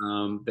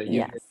 That you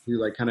get to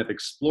like kind of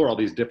explore all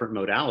these different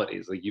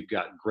modalities. Like you've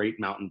got great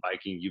mountain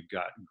biking, you've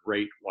got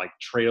great like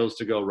trails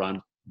to go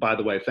run. By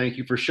the way, thank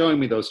you for showing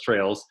me those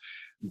trails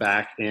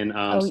back in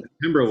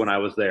September when I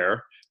was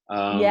there.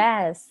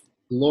 Yes.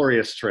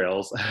 Glorious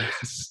trails.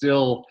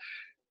 Still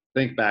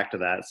think back to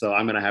that. So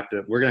we're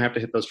going to have to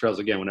hit those trails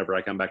again whenever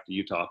I come back to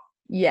Utah.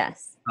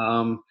 Yes.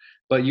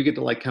 But you get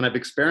to like kind of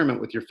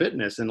experiment with your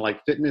fitness, and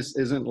like fitness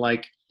isn't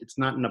like, it's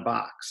not in a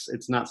box.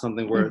 It's not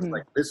something where it's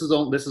like, this is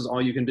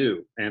all you can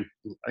do. And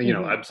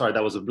I'm sorry,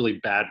 that was a really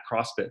bad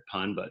CrossFit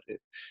pun, but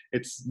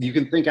it's, you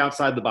can think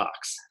outside the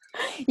box.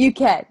 You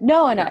can.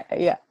 No, and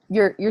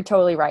you're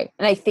totally right.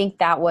 And I think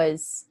it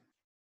was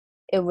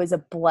a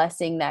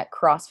blessing that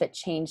CrossFit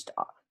changed.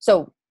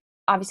 So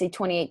obviously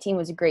 2018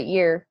 was a great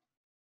year,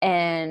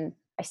 and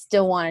I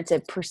still wanted to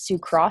pursue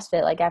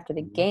CrossFit like after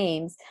the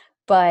games,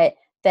 but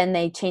then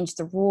they changed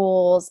the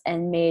rules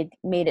and made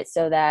it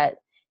so that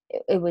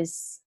it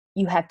was,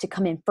 you have to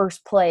come in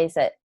first place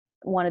at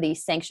one of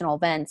these sanctional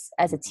events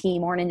as a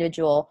team or an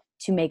individual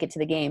to make it to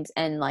the games.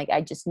 And like, I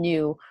just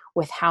knew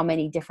with how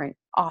many different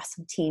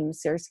awesome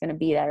teams there's going to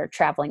be that are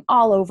traveling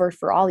all over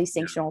for all these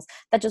sanctionals,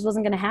 that just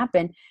wasn't going to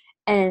happen.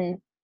 And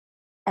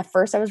at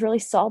first I was really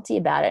salty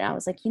about it. And I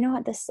was like, you know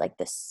what, this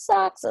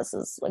sucks. This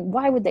is like,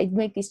 why would they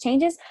make these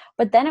changes?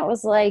 But then it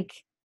was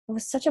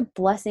such a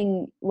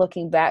blessing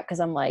looking back. 'Cause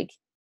I'm like,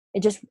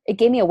 it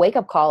gave me a wake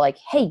up call. Like,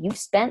 hey, you've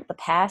spent the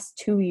past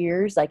 2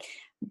 years, like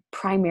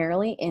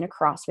primarily in a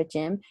CrossFit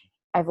gym.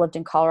 I've lived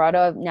in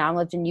Colorado. Now I'm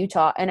lived in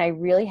Utah, and I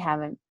really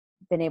haven't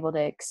been able to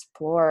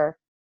explore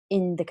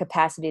in the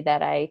capacity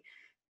that I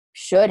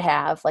should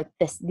have, like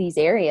these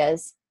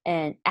areas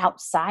and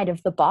outside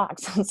of the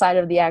box, outside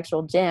of the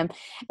actual gym.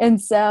 And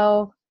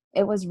so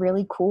it was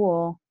really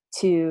cool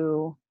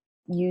to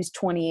use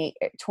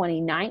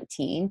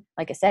 2019,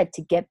 like I said,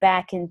 to get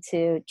back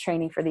into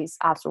training for these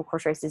obstacle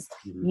course races,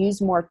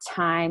 use more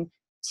time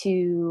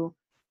to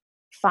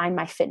find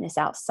my fitness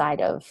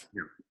outside of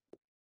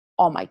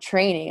all my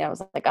training. And I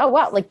was like, oh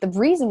wow, like the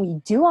reason we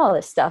do all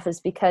this stuff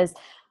is because,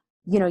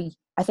 you know,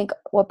 I think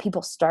what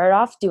people started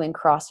off doing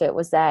CrossFit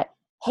was that,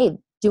 hey,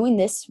 doing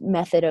this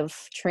method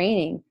of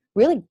training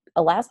really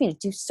allows me to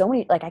do so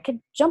many, like I could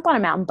jump on a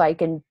mountain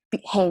bike and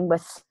hang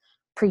with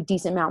pretty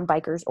decent mountain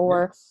bikers,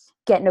 or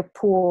get in a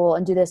pool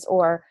and do this,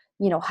 or,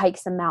 you know, hike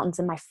some mountains,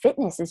 and my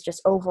fitness is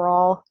just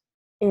overall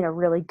in a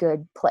really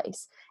good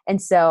place.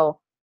 And so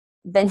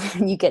then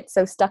you get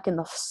so stuck in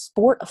the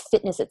sport of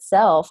fitness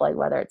itself, like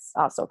whether it's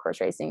obstacle course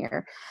racing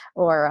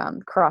or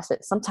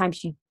CrossFit,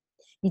 sometimes you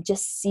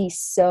just see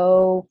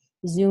so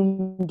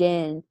zoomed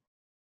in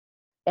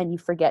and you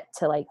forget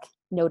to like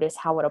notice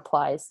how it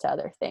applies to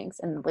other things.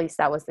 And at least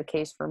that was the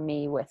case for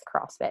me with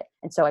CrossFit.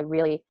 And so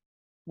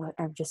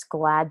I'm just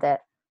glad that,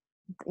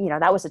 you know,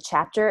 that was a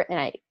chapter, and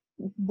I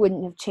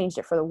wouldn't have changed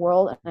it for the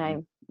world. And I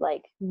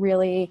like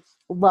really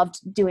loved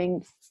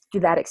going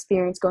through that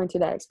experience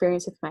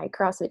with my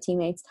CrossFit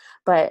teammates.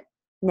 But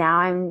now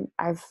I'm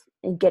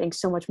getting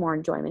so much more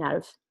enjoyment out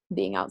of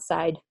being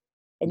outside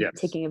and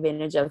taking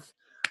advantage of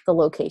the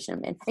location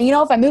I'm in. And, you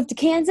know, if I move to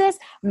Kansas,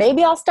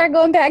 maybe I'll start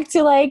going back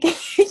to like,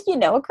 you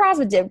know, a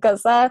CrossFit gym,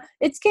 because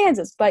it's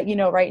Kansas. But, you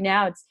know, right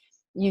now it's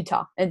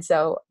Utah. And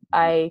so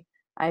I've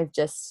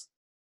just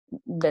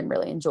been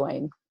really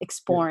enjoying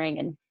exploring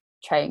and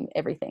trying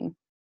everything.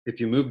 If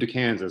you move to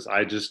Kansas,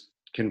 I just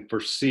can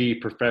foresee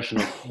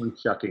professional corn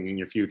shucking in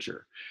your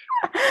future.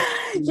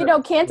 You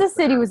know, Kansas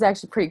City was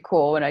actually pretty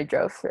cool when I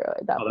drove through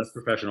it. That's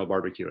professional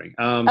barbecuing.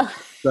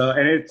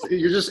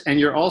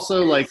 You're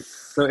also like,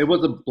 so it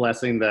was a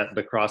blessing that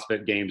the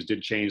CrossFit Games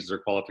did change their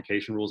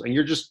qualification rules, and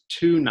you're just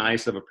too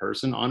nice of a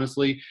person,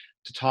 honestly,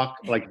 to talk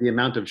like the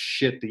amount of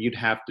shit that you'd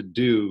have to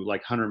do,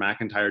 like Hunter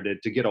McIntyre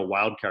did, to get a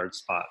wild card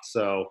spot.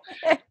 So.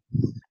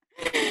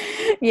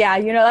 Yeah,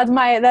 you know,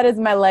 that is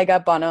my leg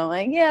up on it. I'm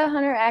like, yeah,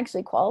 Hunter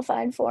actually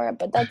qualified for it,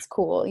 but that's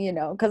cool, you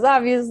know, because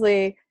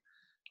obviously,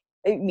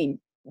 I mean,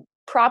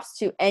 props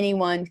to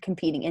anyone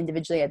competing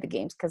individually at the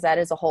games, because that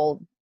is a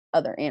whole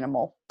other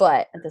animal.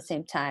 But at the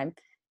same time,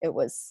 it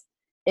was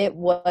a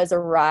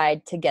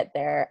ride to get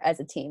there as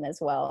a team as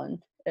well.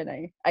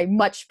 And I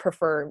much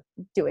prefer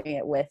doing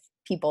it with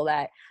people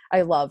that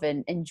I love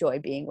and enjoy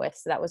being with.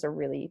 So that was a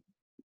really,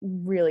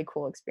 really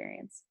cool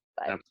experience.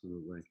 But,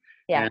 absolutely.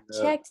 Yeah, and,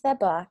 checked that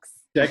box.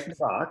 Check the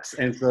box.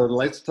 And so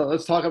let's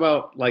talk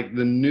about like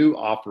the new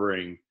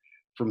offering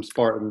from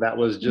Spartan that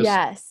was just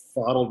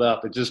bottled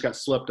up. It just got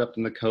swept up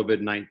in the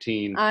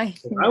COVID-19. I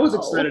was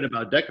excited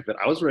about DecaFit.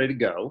 I was ready to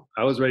go.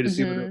 I was ready to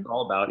see what it was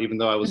all about, even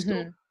though I was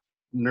still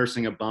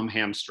nursing a bum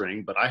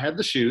hamstring. But I had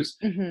the shoes.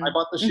 I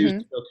bought the shoes to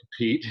go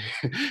compete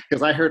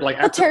because I heard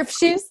like turf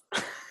shoes.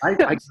 I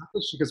got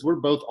the shoes because we're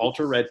both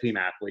ultra red team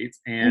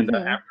athletes, and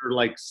after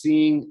like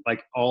seeing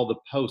like all the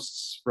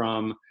posts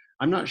from,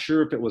 I'm not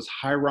sure if it was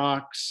High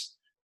Rocks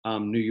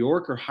New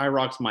York or High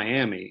Rocks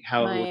Miami,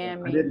 how I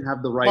didn't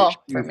have the right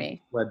shoes for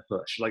me. Sled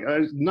push. Like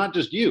not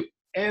just you,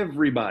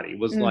 everybody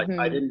was like,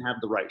 I didn't have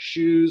the right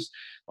shoes.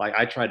 Like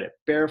I tried it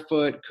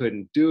barefoot,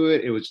 couldn't do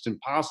it. It was just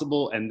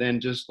impossible. And then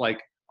just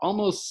like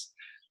almost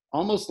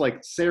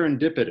like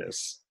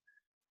serendipitous.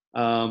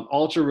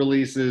 Ultra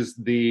releases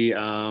the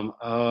I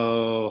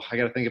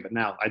gotta think of it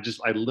now.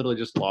 I literally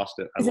just lost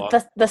it. Is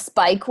it the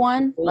spike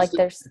one? Like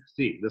there's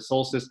XT, the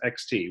Solstice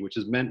XT, which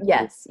is meant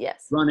yes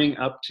running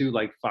up to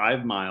like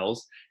 5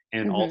 miles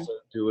and also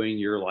doing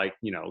your like,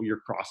 you know,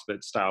 your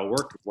CrossFit style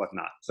work and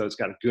whatnot. So it's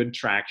got a good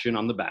traction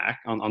on the back,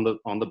 on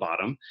the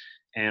bottom.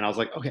 And I was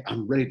like, okay,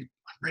 I'm ready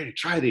to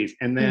try these.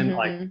 And then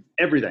like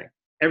everything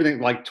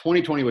like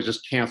 2020 was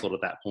just canceled at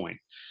that point.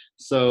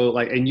 So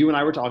like, and you and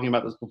I were talking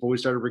about this before we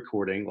started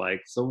recording,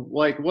 like, so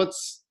like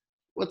what's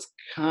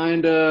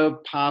kind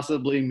of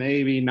possibly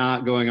maybe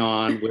not going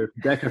on with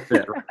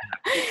DecaFit right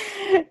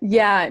now?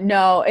 Yeah,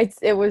 no,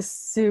 it was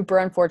super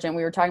unfortunate.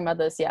 We were talking about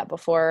this,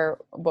 before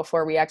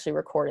we actually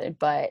recorded.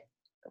 But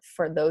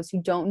for those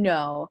who don't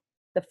know,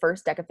 the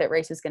first DecaFit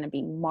race is going to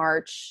be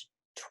March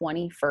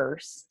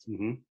 21st.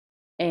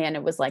 And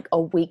it was like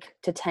a week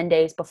to 10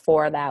 days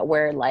before that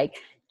where like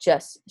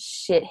just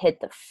shit hit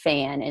the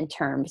fan in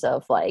terms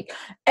of like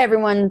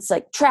everyone's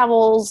like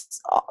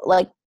travels,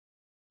 like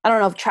I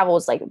don't know if travel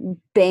was like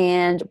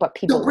banned, but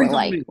people were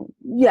like, it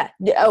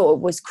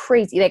was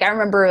crazy. Like I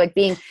remember like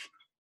being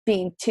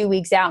 2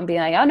 weeks out and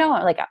being like, oh no,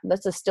 like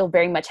this is still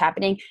very much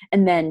happening.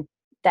 And then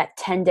that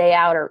 10 day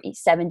out or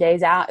 7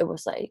 days out, it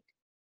was like,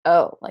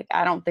 oh, like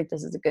I don't think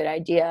this is a good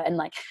idea. And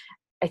like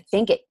I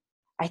think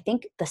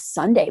the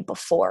Sunday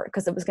before,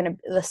 because it was going to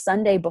be the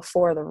Sunday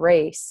before the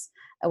race,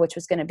 which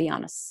was going to be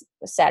on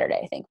a Saturday,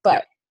 I think.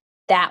 But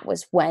that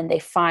was when they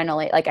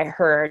finally, like I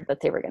heard that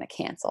they were going to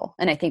cancel.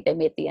 And I think they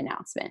made the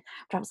announcement.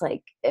 But I was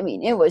like, I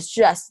mean, it was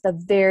just the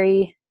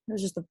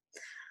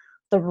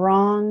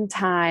wrong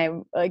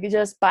time, like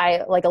just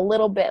by like a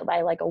little bit,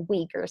 by like a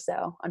week or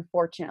so,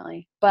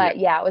 unfortunately. But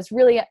it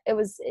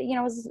was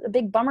a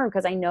big bummer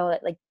because I know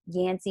that like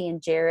Yancey and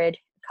Jared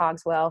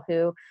Cogswell,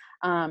 who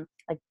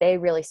like they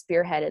really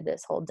spearheaded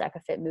this whole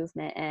DecaFit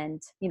movement,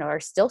 and are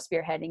still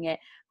spearheading it,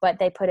 but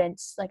they put in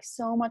like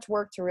so much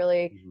work to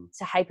really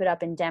to hype it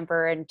up in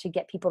Denver and to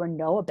get people to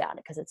know about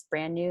it, because it's a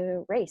brand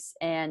new race.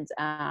 And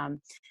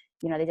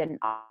they did an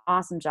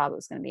awesome job. It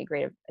was going to be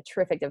a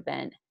terrific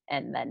event,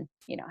 and then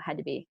had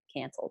to be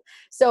canceled.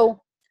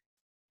 So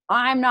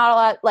I'm not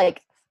allowed,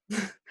 like,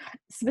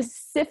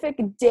 specific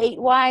date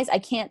wise, I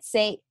can't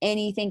say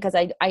anything, because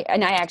I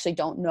actually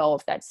don't know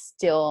if that's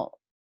still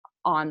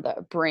on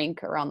the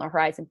brink or on the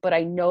horizon, but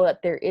I know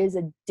that there is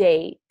a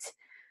date,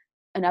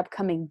 an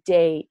upcoming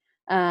date,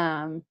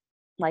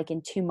 like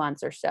in 2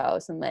 months or so,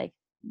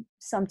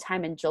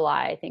 sometime in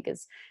July, I think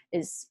is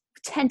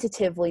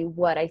tentatively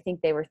what I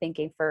think they were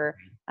thinking for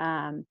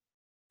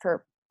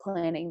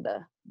planning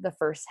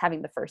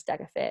having the first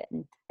DecaFit.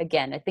 And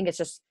again, I think it's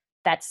just,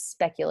 that's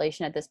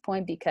speculation at this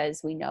point, because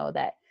we know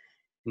that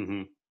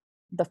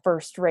the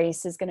first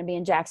race is going to be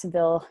in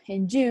Jacksonville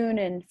in June,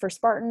 and for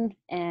Spartan,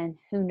 and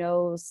who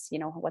knows,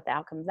 what the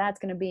outcome of that's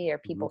going to be. Are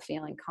people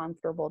feeling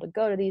comfortable to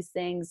go to these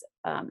things?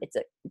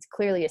 It's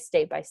clearly a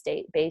state by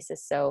state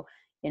basis. So,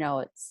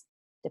 it's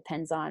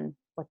depends on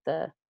what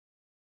the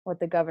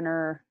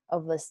governor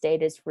of the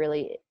state is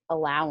really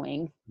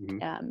allowing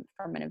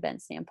from an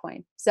event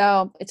standpoint.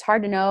 So it's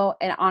hard to know.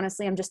 And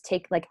honestly, I'm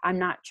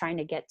not trying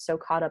to get so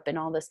caught up in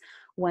all this.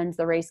 When's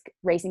the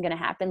racing going to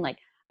happen? Like,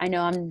 I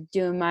know I'm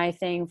doing my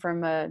thing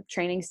from a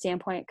training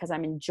standpoint because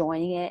I'm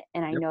enjoying it.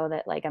 And I know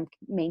that, like, I'm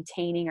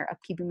maintaining or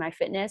upkeeping my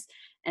fitness,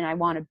 and I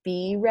want to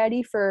be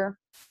ready for,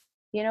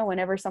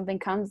 whenever something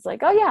comes, like,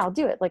 oh yeah, I'll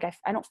do it. Like,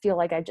 I don't feel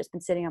like I've just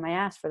been sitting on my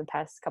ass for the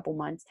past couple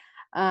months.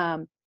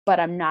 But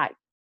I'm not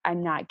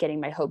getting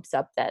my hopes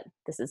up that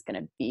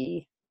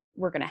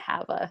we're going to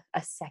have a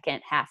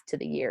second half to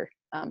the year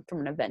from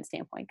an event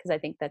standpoint. Cause I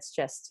think there's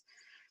just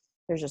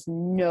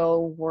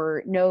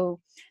no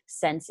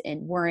sense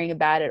in worrying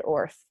about it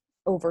or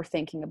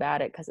overthinking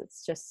about it. Cause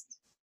it's just,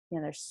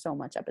 there's so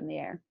much up in the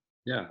air.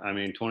 Yeah. I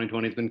mean,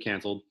 2020 has been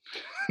canceled.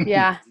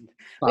 Yeah.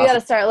 We got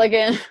to start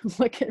looking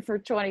for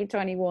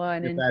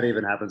 2021. If that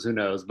even happens, who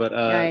knows? But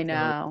I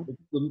know.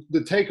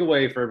 The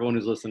takeaway for everyone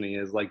who's listening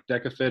is, like,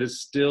 DecaFit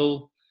is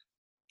still,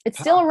 it's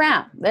still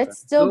around. That's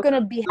still going to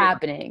be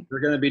happening.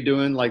 They're going to be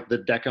doing, like, the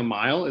Deca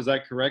Mile. Is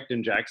that correct?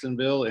 In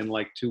Jacksonville in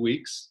like 2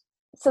 weeks?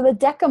 So the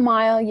Deca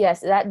Mile,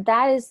 yes, that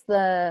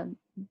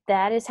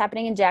is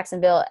happening in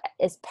Jacksonville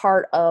as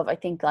part of, I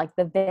think, like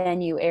the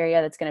venue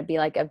area. That's going to be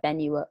like a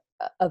venue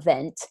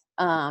event.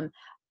 I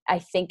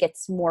think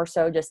it's more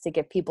so just to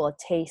give people a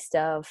taste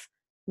of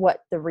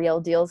what the real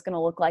deal is going to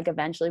look like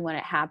eventually when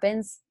it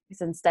happens.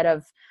 Because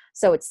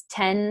it's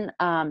 10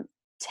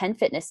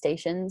 fitness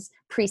stations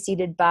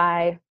preceded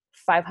by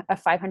a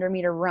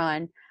 500-meter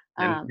run.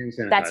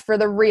 That's for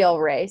the real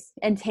race,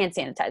 and hand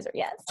sanitizer,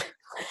 yes,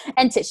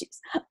 and tissues.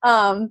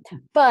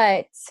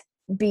 But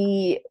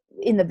be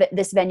in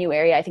this venue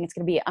area, I think it's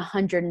going to be a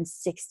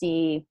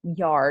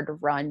 160-yard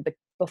run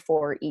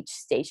before each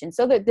station,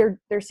 so that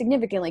they're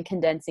significantly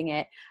condensing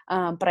it.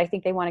 But I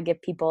think they want to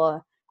give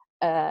people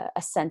a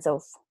sense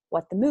of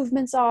what the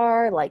movements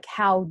are, like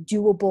how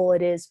doable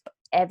it is,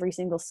 every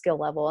single skill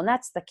level. And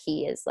that's the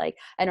key, is like,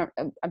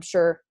 I'm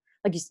sure,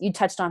 like you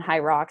touched on High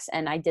Rocks,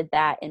 and I did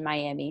that in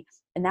Miami,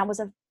 and that was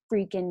a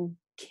freaking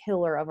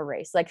killer of a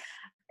race. Like,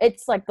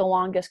 it's like the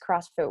longest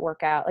CrossFit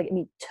workout. Like, I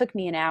mean, it took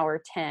me an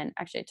hour 10.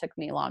 Actually, it took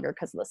me longer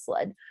because of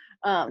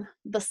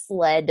the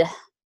sled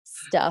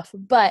stuff.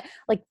 But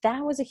like,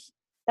 that was a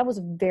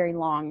very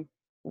long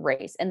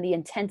race, and the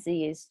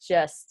intensity is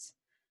just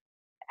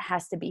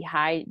has to be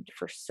high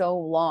for so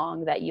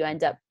long that you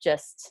end up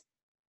just,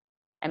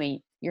 I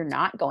mean, you're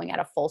not going at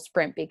a full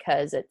sprint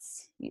because it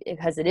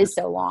is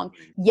so long,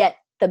 yet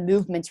the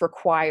movements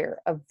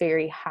require a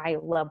very high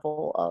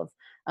level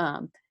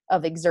of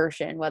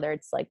exertion, whether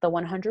it's like the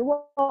 100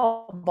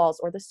 wall balls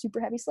or the super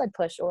heavy sled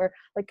push or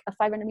like a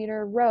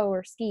 500-meter row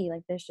or ski.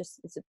 Like, it's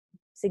a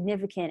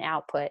significant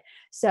output.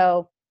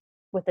 So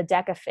with the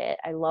DecaFit,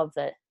 I love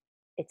that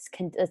it's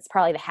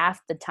probably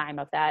half the time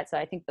of that. So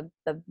I think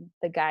the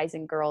guys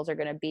and girls are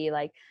going to be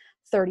like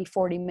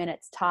 30-40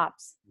 minutes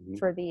tops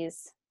for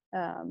these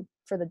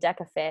for the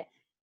DecaFit,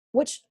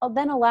 which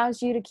then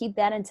allows you to keep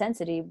that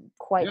intensity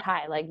quite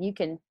high. Like, you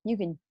can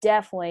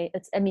definitely,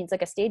 it's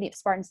like a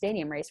Spartan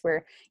Stadium race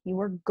where you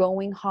were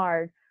going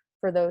hard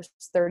for those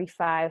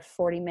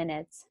 35-40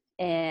 minutes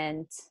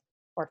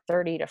or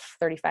 30 to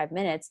 35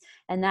 minutes,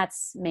 and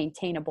that's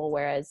maintainable.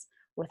 Whereas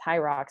with High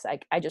Rocks, I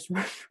just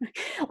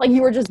like,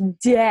 you were just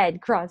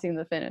dead crossing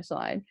the finish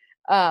line.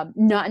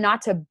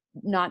 Not to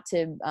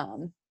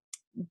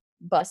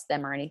bust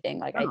them or anything.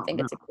 Like, I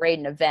think it's a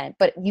great event,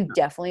 but you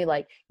definitely,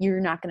 like,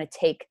 you're not going to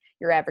take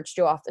your average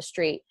Joe off the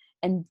street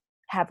and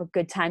have a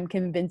good time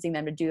convincing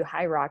them to do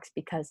High Rocks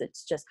because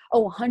it's just,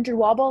 100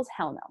 wall balls.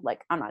 Hell no.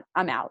 Like,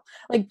 I'm out.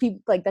 Like,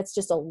 people, like, that's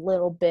just a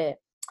little bit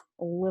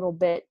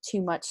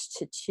too much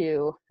to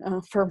chew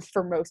for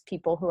most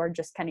people who are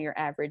just kind of your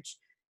average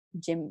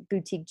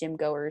boutique gym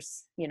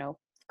goers, a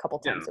couple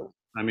times a week.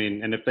 I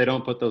mean, and if they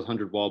don't put those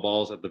 100 wall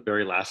balls at the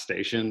very last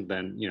station,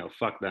 then,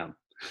 fuck them.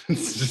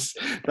 It's just,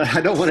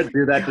 I don't want to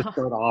do that to God.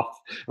 start off.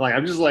 Like,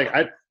 I'm just like,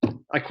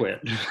 I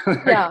quit.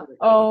 Yeah.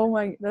 Oh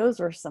my, those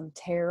were some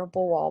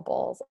terrible wall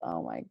balls.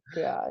 Oh my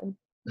God.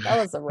 That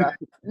was a rough.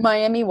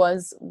 Miami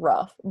was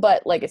rough,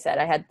 but like I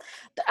said,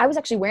 I was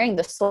actually wearing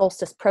the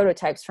Solstice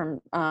prototypes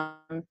from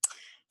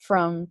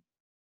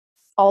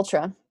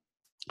Ultra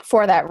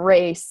for that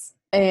race,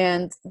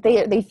 and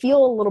they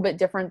feel a little bit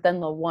different than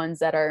the ones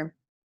that are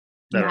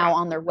That are now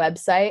on their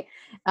website,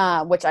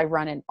 which I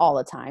run in all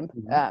the time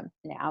Mhm.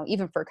 now,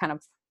 even for kind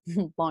of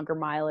longer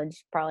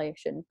mileage. Probably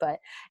shouldn't, but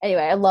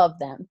anyway, I love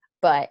them.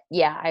 But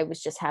yeah, I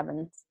was just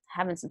having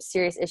some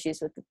serious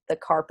issues with the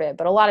carpet.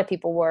 But a lot of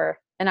people were,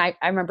 and I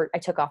remember I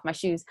took off my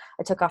shoes,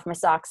 I took off my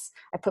socks,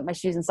 I put my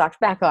shoes and socks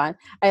back on.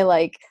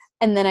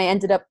 And then I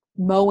ended up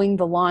mowing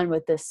the lawn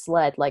with this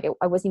sled. Like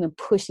I wasn't even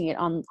pushing it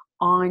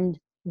on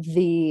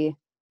the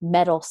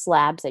metal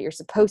slabs that you're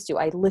supposed to.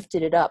 I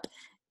lifted it up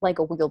like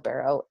a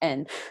wheelbarrow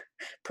and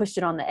pushed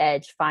it on the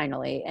edge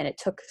finally, and it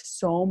took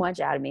so much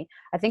out of me.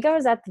 I think I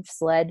was at the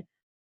sled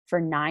for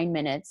 9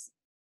 minutes,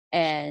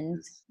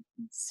 and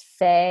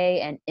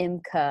Faye and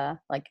Imka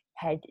like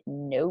had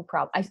no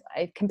problem.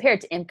 I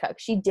compared to Imka,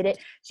 she did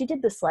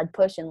the sled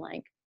push in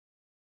like,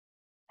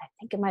 I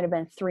think it might have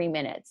been 3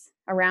 minutes,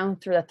 around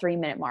through the 3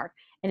 minute mark,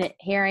 and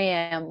here I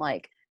am,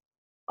 like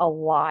a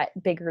lot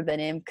bigger than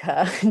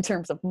Imka in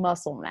terms of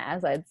muscle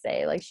mass, I'd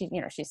say. Like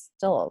she's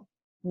still a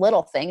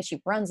little thing.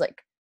 She runs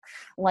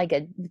like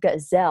a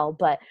gazelle,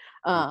 but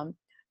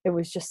it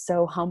was just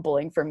so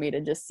humbling for me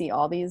to just see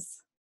all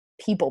these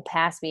people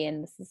pass me,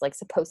 and this is like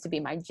supposed to be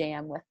my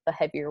jam with the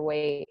heavier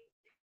weight.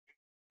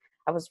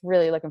 I was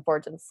really looking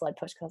forward to the sled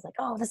push because I was like,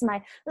 oh, this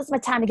is my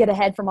time to get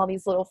ahead from all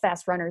these little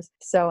fast runners.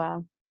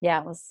 So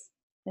yeah, it was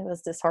I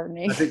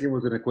disheartening. think it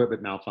was an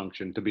equipment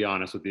malfunction, to be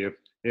honest with you.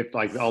 If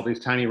like all these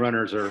tiny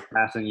runners are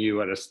passing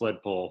you at a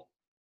sled pull,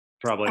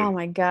 Oh probably.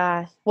 my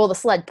gosh. Well, the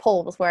sled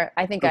pole was where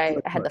I think Oh, I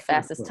sled had push, the sled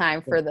fastest push.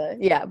 time for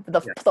Yeah,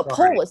 the pole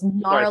sorry. was Sorry.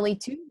 gnarly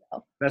too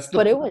though. That's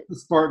But it was the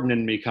Spartan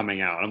in me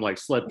coming out. I'm like,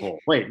 sled pull.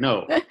 Wait,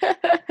 no,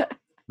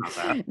 not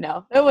that.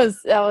 no, it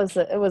was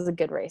a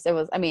good race. It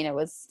was, I mean,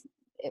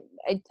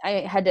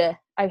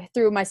 I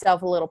threw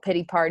myself a little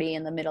pity party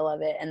in the middle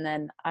of it, and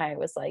then I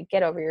was like,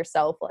 get over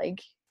yourself.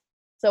 Like,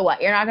 so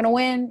what? You're not gonna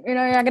win. You're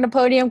not gonna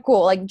podium.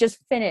 Cool. Like, just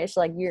finish.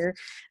 Like,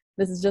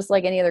 this is just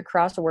like any other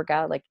cross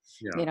workout. Like,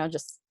 Yeah.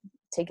 just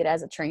take it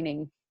as a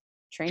True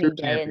training day and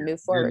champion. move You didn't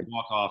forward.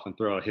 walk off and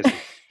throw a hissy.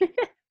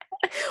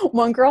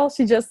 One girl,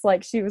 she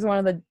was one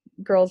of the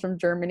girls from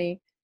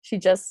Germany. She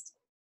just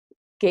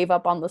gave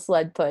up on the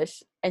sled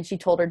push, and she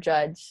told her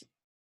judge,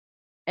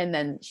 and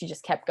then she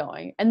just kept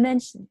going. And then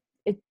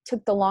it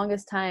took the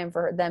longest time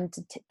for them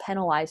to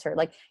penalize her.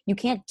 Like, you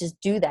can't just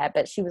do that.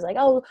 But she was like,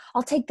 oh,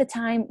 I'll take the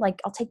time.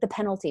 Like, I'll take the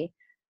penalty.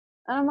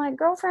 And I'm like,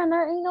 girlfriend,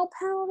 there ain't no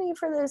penalty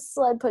for this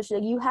sled push.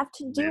 Like, you have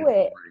to do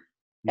it.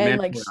 Mandatory. And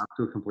like, Mandatory up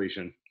to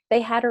completion.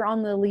 they had her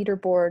on the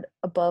leaderboard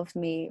above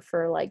me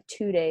for like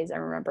 2 days, I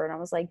remember. And I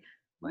was like,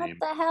 what Lame.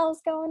 the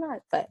hell's going on?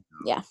 But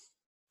yeah.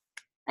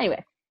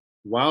 Anyway.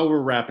 While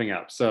we're wrapping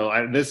up, so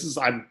I'm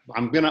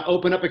gonna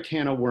open up a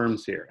can of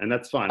worms here, and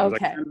that's fine because I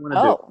Okay. kind of want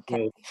to do Oh,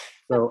 okay. it.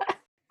 So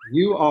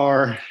you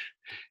are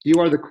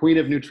the queen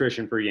of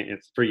nutrition for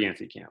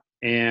Yancey Camp,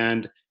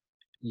 and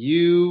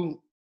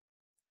you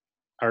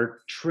are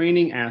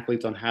training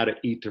athletes on how to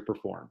eat to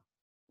perform.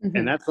 And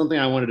Mhm. that's something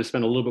I wanted to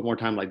spend a little bit more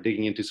time like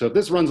digging into. So if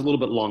this runs a little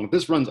bit long, if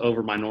this runs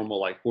over my normal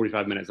like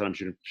 45 minutes that I'm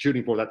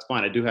shooting for, that's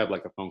fine. I do have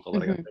like a phone call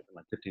that I got to Mhm. take in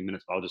like 15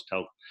 minutes, but I'll just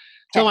tell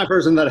Okay. my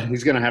person that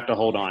he's going to have to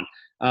hold on.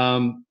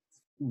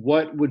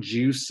 What would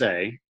you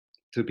say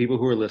to people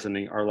who are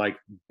listening are like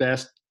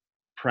best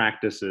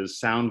practices,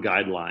 sound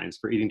guidelines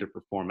for eating to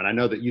perform? And I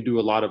know that you do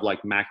a lot of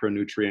like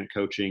macronutrient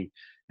coaching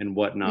and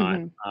whatnot.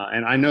 Mhm.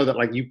 And I know that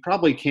like you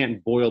probably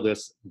can't boil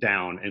this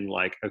down in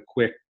like a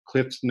quick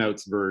Cliff's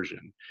Notes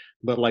version,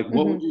 but like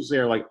what would Mhm. you say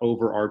are like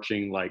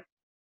overarching like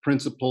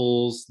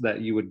principles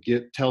that you would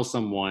tell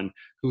someone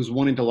who's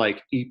wanting to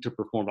like eat to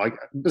perform, like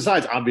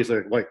besides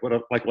obviously like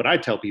what I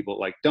tell people,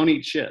 like don't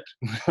eat shit.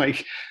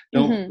 Like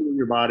don't Mhm. fuel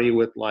your body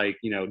with like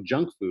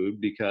junk food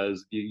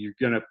because you're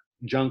gonna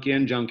junk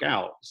in junk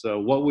out. So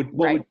what would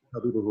Right. you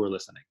tell people who are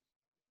listening?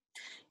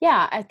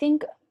 Yeah, I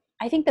think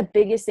the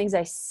biggest things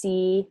I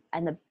see,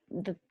 and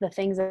the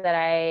things that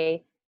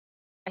I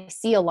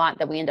see a lot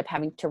that we end up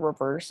having to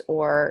reverse,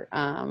 or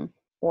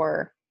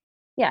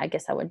yeah, I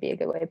guess that would be a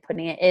good way of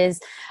putting it, is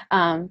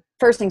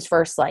first things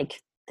first,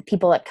 like the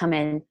people that come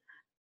in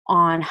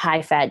on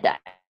high fat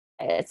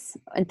diets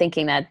and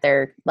thinking that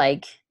they're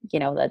like,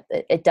 that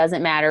it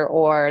doesn't matter,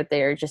 or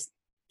they're just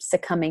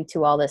succumbing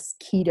to all this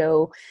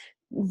keto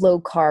low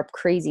carb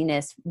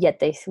craziness, yet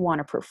they want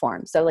to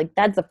perform. So like,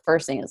 that's the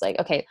first thing, is like,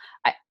 okay,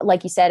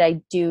 like you said,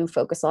 I do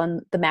focus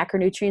on the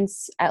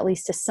macronutrients, at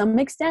least to some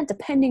extent,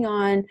 depending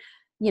on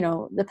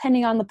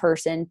the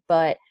person.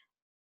 But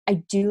I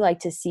do like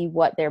to see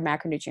what their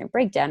macronutrient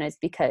breakdown is,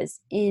 because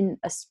in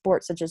a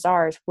sport such as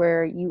ours,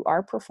 where you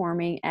are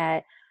performing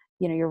at,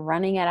 you're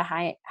running at a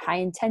high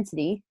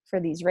intensity for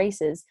these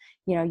races,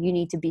 you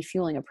need to be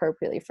fueling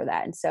appropriately for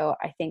that. And so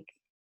I think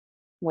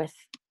with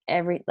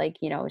every, like,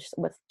 just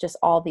with just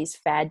all these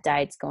fad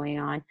diets going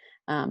on,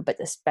 but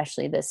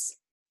especially this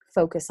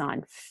focus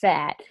on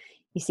fat,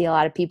 you see a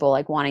lot of people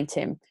like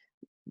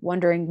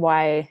wondering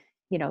why,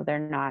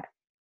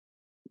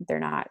 they're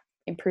not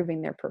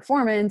improving their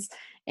performance,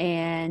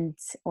 and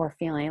or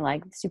feeling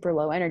like super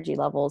low energy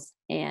levels,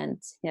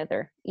 and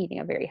they're eating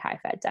a very high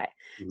fat diet.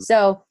 Mhm.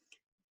 So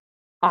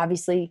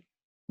obviously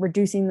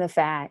reducing the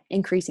fat,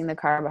 increasing the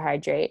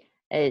carbohydrate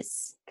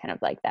is kind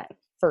of like that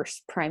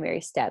first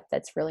primary step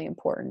that's really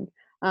important.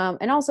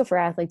 And also for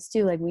athletes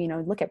too, like we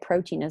look at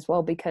protein as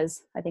well,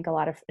 because I think a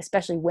lot of,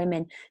 especially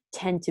women,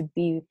 tend to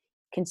be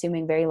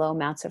consuming very low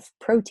amounts of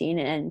protein,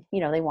 and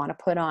they want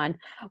to put on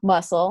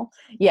muscle.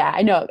 Yeah,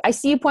 I know, I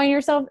see you pointing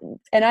yourself,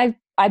 and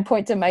I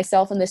point to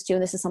myself in this too,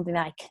 and this is something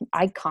that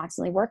I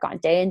constantly work on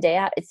day in day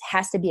out. It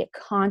has to be a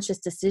conscious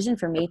decision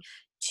for me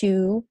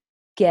to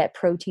get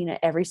protein at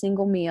every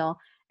single meal,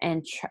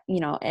 and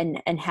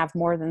and have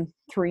more than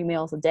 3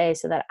 meals a day,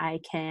 so that I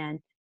can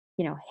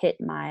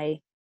hit my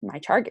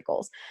target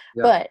goals.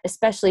 Yeah. But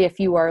especially if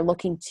you are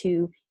looking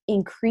to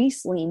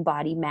increase lean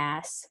body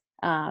mass,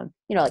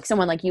 like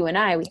someone like you and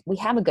I, we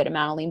have a good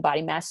amount of lean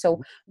body mass,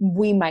 so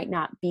we might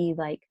not be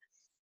like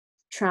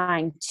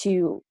trying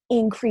to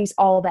increase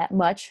all that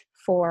much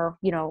for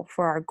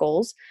our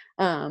goals.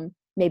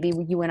 Maybe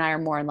you and I are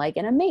more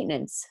in a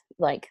maintenance,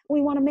 like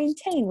we want to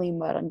maintain lean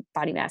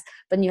body mass.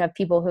 But then you have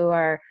people who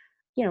are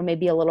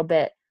maybe a little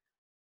bit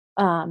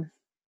um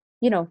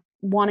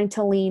wanting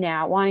to lean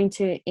out, wanting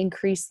to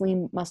increase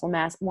lean muscle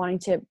mass, wanting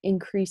to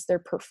increase their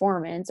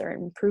performance or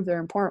improve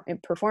their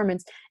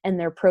performance, and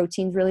their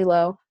protein's really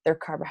low, their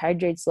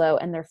carbohydrates low,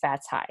 and their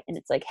fat's high. And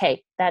it's like,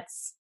 hey,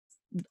 that's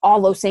all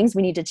those things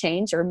we need to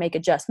change or make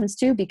adjustments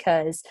to,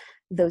 because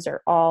those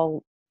are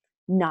all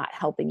not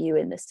helping you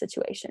in this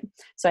situation.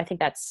 So I think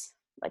that's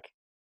like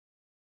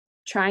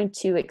trying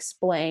to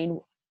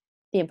explain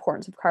the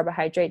importance of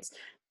carbohydrates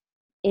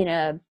in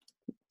a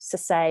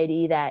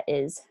society that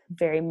is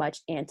very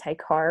much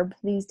anti-carb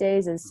these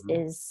days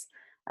Mhm. is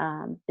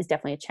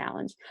definitely a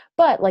challenge.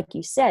 But like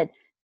you said,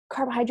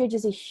 carbohydrates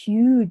is a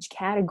huge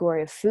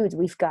category of foods.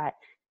 We've got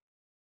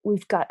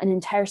an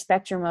entire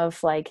spectrum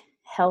of like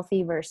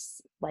healthy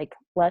versus like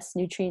less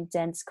nutrient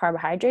dense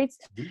carbohydrates.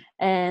 Mhm.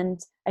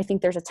 And I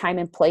think there's a time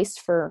and place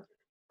for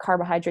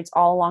carbohydrates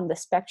all along the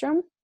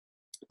spectrum.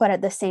 But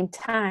at the same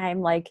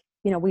time, like,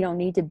 we don't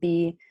need to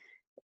be,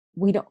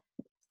 we don't,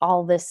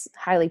 all this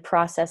highly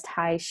processed,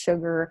 high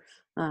sugar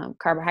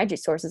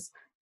carbohydrate sources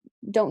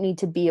don't need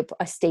to be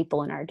a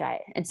staple in our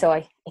diet. And so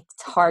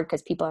it's hard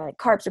because people are like,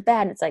 carbs are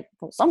bad. And it's like,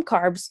 well, some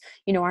carbs,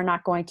 are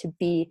not going to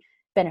be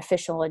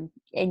beneficial in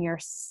in your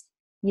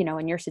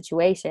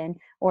situation,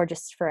 or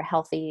just for a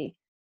healthy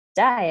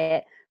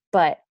diet.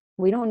 But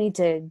we don't need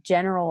to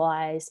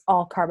generalize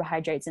all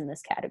carbohydrates in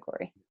this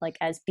category, like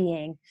as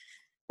being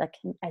like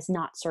as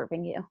not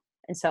serving you.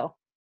 And so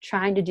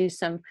trying to do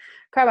some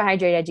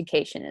carbohydrate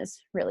education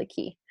is really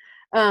key.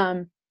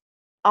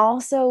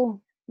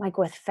 Also, like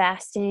with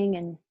fasting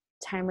and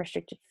time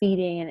restricted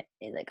feeding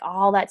and like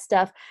all that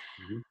stuff,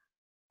 Mhm.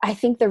 I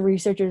think the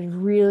research is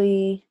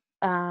really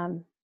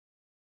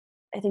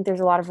I think there's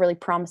a lot of really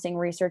promising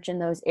research in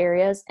those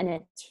areas, and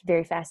it's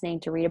very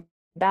fascinating to read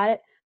about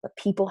it. But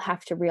people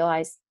have to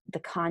realize the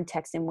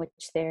context in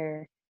which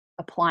they're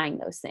applying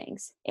those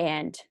things.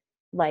 And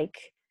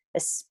like,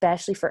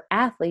 especially for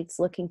athletes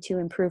looking to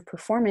improve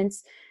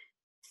performance,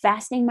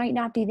 fasting might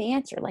not be the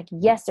answer. Like,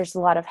 yes, there's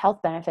a lot of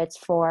health benefits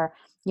for,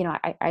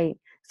 I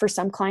for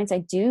some clients, I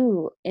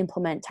do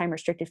implement time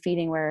restricted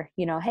feeding where,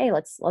 hey,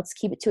 let's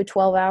keep it to a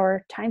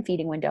 12-hour time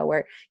feeding window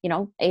where,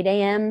 8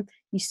 a.m.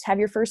 you have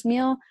your first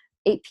meal,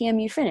 8 p.m.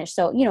 you finish.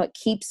 So, it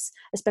keeps,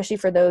 especially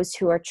for those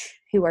who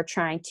are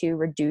trying to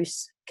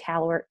reduce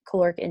caloric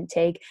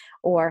intake,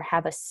 or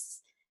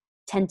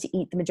tend to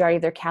eat the majority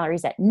of their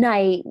calories at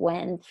night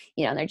when,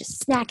 they're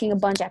just snacking a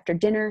bunch after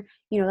dinner.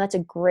 That's a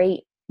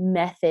great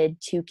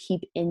method to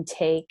keep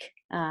intake,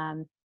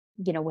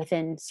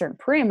 within certain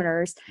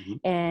parameters, Mhm.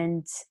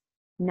 and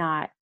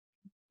not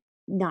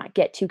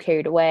get too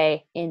carried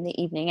away in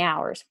the evening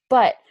hours.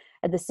 But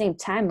at the same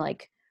time,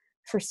 like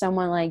for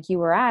someone like you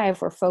or I,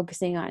 if we're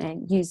focusing on,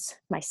 and use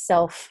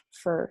myself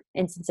for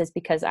instances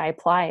because I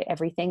apply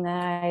everything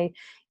that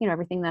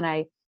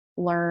I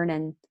learn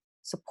and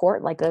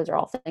support, like those are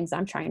all things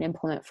I'm trying to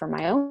implement for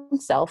my own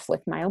self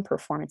with my own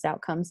performance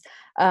outcomes.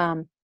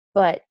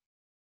 But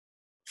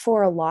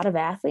for a lot of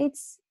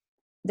athletes,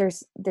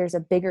 there's a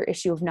bigger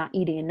issue of not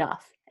eating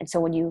enough. And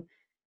so when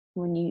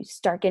you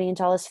start getting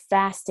into all this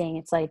fasting,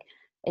 it's like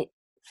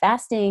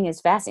fasting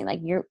is fasting. Like,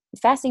 you're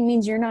fasting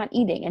means you're not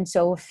eating. And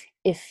so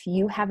if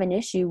you have an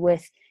issue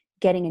with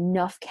getting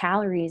enough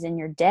calories in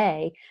your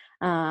day,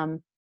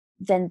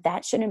 then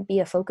that shouldn't be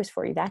a focus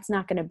for you. That's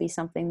not going to be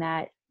something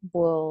that's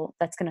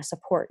going to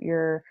support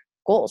your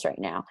goals right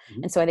now.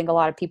 Mhm. And so I think a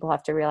lot of people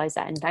have to realize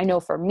that. And I know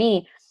for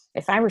me,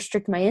 if I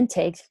restrict my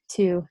intake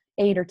to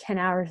 8 or 10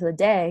 hours a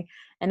day,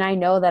 and I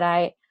know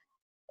that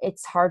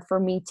it's hard for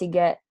me to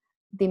get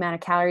the amount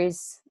of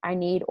calories I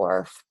need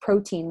or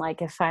protein.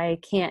 Like if I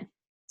can't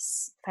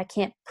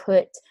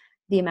put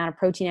the amount of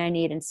protein I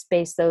need and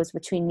space those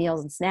between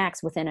meals and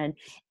snacks within an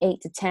 8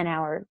 to 10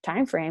 hour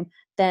time frame,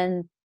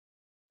 then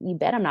you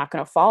bet I'm not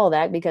going to follow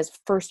that, because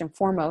first and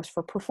foremost,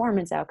 for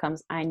performance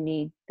outcomes, I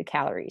need the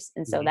calories.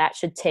 And so that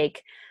should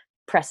take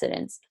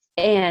precedence.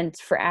 And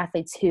for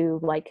athletes who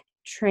like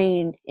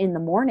train in the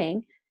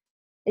morning,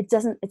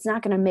 it's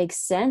not going to make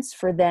sense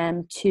for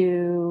them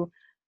to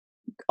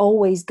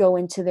always go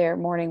into their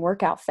morning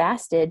workout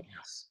fasted.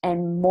 Yes.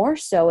 And more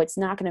so, it's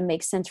not going to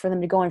make sense for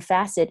them to go in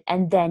fasted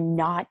and then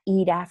not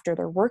eat after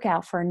their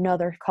workout for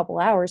another couple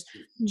hours,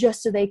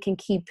 just so they can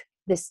keep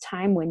this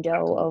time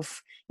window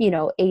of,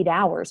 8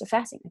 hours of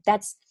fasting.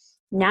 That's,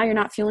 now you're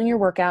not fueling your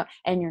workout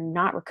and you're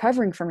not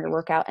recovering from your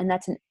workout. And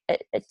that's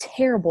a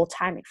terrible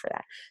timing for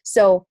that.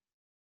 So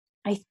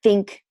I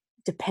think,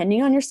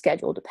 depending on your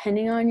schedule,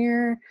 depending on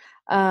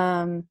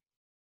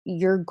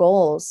your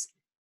goals,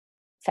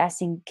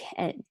 fasting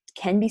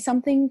can be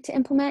something to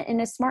implement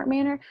in a smart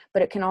manner,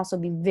 but it can also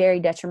be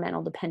very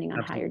detrimental depending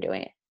on how you're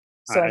doing it.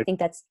 So I think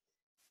that's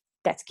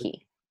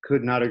key.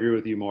 Could not agree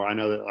with you more. I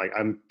know that like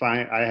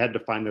I had to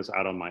find this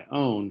out on my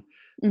own,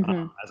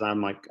 as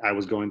I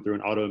was going through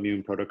an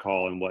autoimmune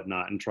protocol and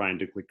whatnot, and trying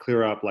to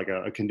clear up like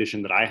a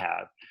condition that I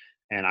have.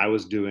 And I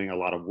was doing a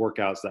lot of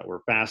workouts that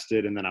were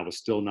fasted, and then I was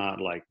still not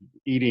like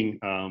eating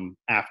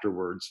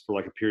afterwards for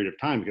like a period of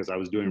time, because I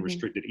was doing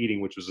restricted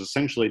eating, which was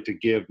essentially to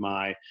give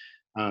my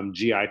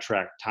GI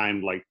tract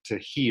time like to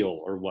heal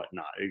or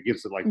whatnot. It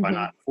gives it like, by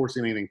not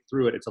forcing anything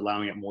through it, it's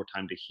allowing it more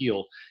time to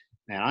heal.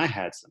 And I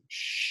had some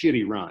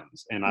shitty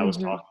runs, and I was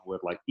talking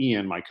with like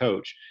Ian, my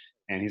coach,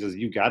 and he says,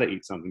 you got to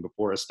eat something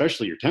before,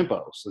 especially your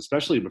tempos,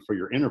 especially before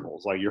your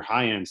intervals, like your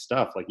high end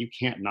stuff. Like you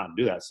can't not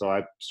do that. So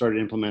I started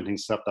implementing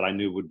stuff that I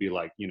knew would be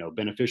like,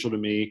 beneficial to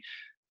me.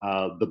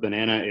 The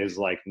banana is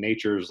like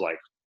nature's like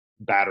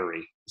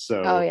battery.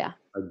 So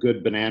a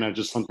good banana,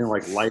 just something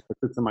like light that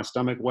fits in my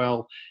stomach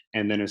well.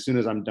 And then as soon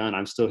as I'm done,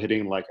 I'm still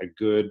hitting like a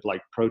good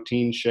like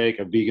protein shake,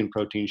 a vegan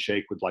protein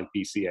shake with like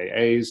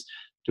BCAAs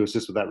to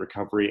assist with that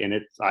recovery. And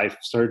I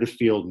started to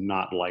feel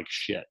not like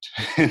shit.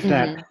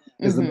 That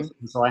is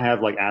so I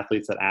have like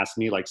athletes that ask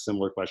me like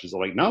similar questions.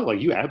 They're like, no,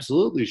 like you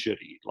absolutely should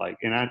eat. Like,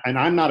 and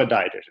I'm not a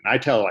dietitian. I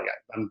tell like,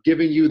 I'm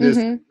giving you this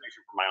information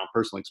from my own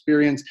personal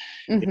experience.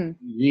 If you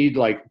need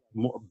like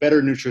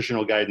better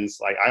nutritional guidance,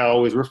 like I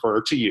always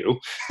refer to you.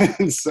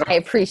 And so I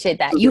appreciate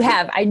that.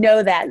 I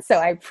know that. So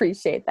I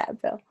appreciate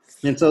that, Bill.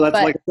 And so that's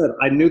like I said,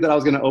 I knew that I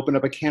was going to open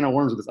up a can of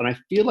worms with this. And I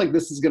feel like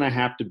this is going to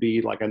have to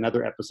be like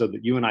another episode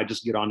that you and I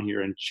just get on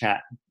here and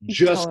chat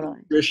just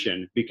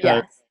nutrition,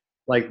 because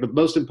like the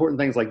most important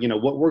things, like,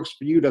 what works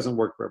for you doesn't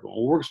work for everyone.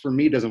 What works for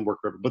me doesn't work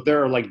for everyone. But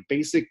there are like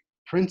basic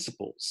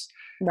principles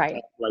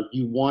that, like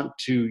you want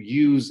to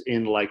use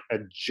in like a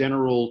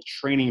general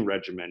training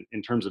regimen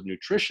in terms of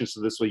nutrition.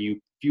 So this way you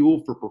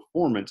fuel for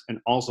performance and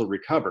also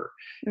recover.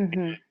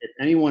 If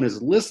anyone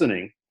is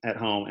listening at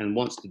home and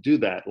wants to do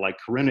that, like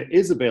Corinna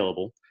is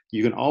available.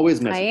 You can always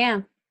message. I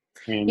am.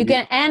 And you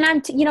can, and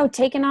I'm,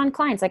 taking on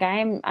clients. Like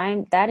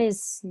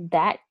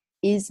that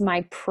is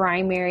my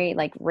primary,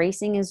 like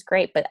racing is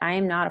great, but I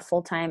am not a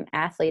full-time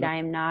athlete.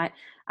 I'm not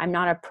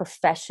a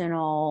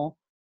professional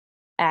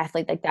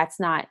athlete. Like that's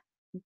not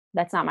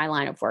my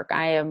line of work.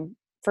 I am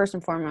first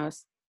and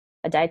foremost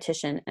a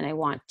dietitian, and I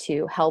want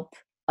to help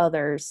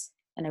others,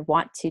 and I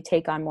want to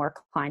take on more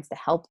clients to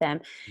help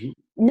them.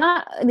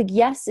 Not like,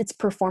 yes, it's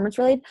performance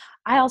related.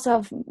 I also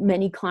have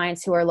many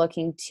clients who are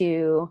looking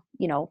to,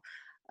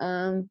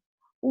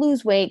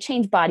 lose weight,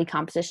 change body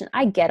composition.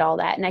 I get all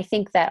that. And I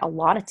think that a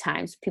lot of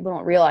times people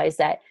don't realize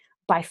that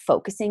by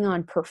focusing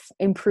on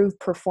improved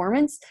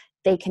performance,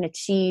 they can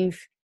achieve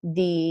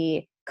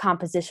the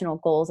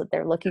compositional goals that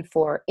they're looking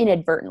for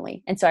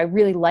inadvertently. And so I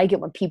really like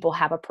it when people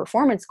have a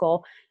performance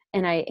goal,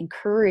 and I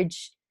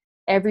encourage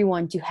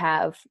everyone to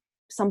have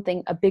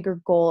a bigger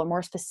goal, a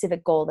more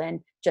specific goal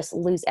than just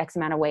lose X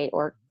amount of weight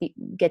or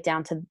get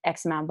down to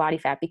X amount of body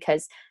fat,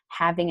 because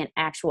having an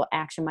actual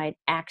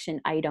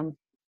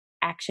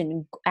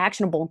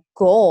actionable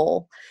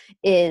goal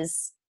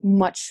is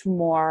much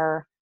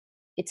more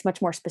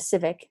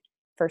specific,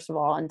 first of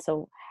all. And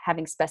so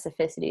having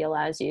specificity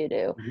allows you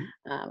to,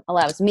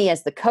 allows me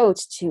as the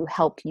coach to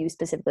help you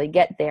specifically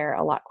get there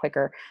a lot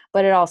quicker.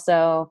 But it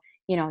also,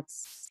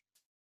 it's,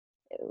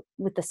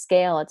 with the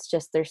scale,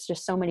 there's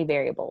just so many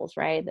variables,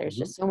 right? There's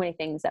just so many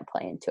things that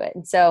play into it.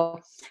 And so,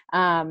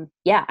 I'm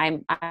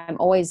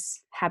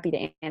always happy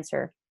to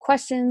answer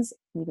questions.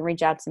 You can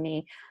reach out to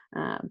me,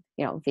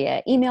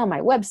 via email, my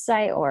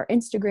website, or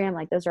Instagram.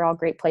 Like those are all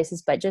great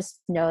places, but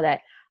just know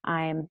that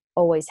I'm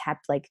always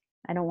happy. Like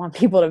I don't want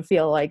people to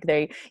feel like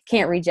they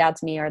can't reach out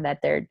to me, or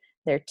that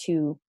they're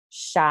too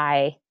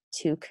shy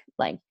to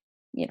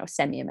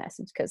send me a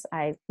message, because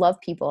I love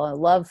people. I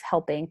love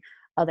helping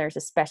others,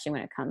 especially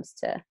when it comes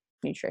to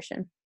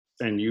nutrition.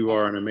 And you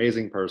are an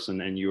amazing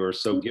person, and you are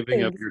so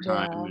giving up your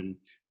time,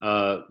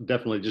 and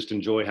definitely just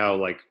enjoy how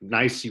like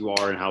nice you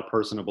are and how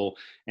personable.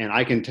 And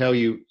I can tell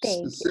you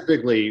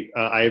specifically,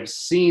 I've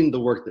seen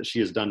the work that she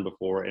has done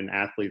before in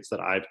athletes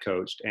that I've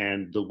coached,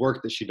 and the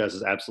work that she does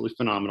is absolutely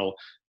phenomenal,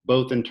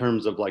 both in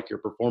terms of like your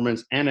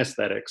performance and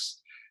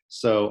aesthetics.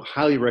 So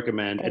highly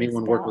recommend Thanks,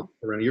 anyone work with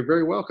Bill. Corinna. You're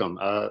very welcome.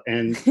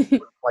 And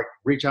like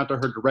reach out to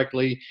her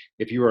directly.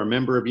 If you are a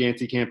member of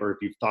Yancey Camp or if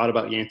you've thought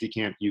about Yancey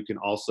Camp, you can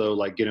also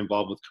like get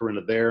involved with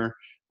Corinna there.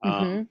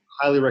 Hmm.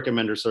 Highly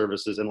recommend her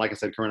services. And like I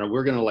said, Corinna,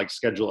 we're going to like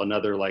schedule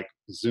another like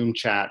Zoom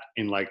chat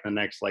in like the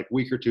next like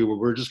week or two where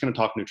we're just going to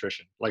talk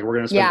nutrition. Like we're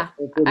going to spend the Yeah,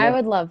 whole full I month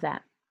would love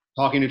that.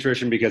 talking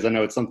nutrition because I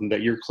know it's something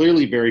that you're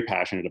clearly very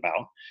passionate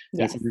about. And it's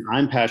Yes. something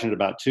I'm passionate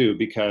about too,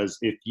 because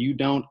if you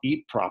don't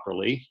eat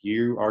properly,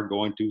 you are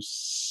going to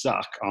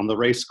suck on the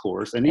race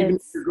course. And even if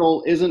It's your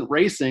goal isn't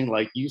racing,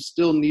 like you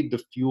still need to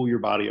fuel your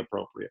body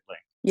appropriately.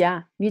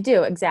 Yeah, you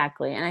do.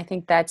 Exactly. And I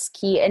think that's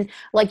key. And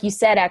like you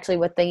said, actually,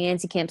 with the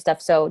Yancey Camp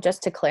stuff, so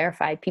just to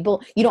clarify,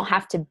 people, you don't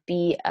have to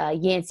be a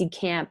Yancey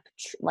Camp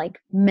like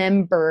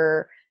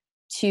member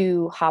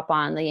to hop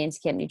on the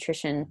Yancey Camp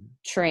nutrition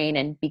train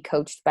and be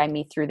coached by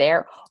me through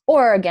there.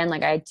 Or again,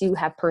 like I do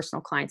have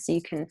personal clients, so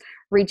you can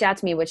reach out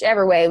to me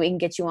whichever way we can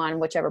get you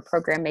on whichever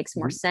program makes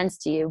more sense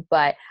to you.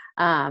 But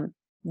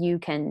you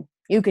can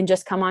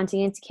just come on to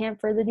Yancey Camp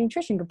for the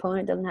nutrition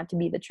component. It doesn't have to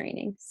be the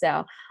training.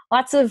 So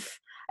lots of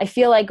I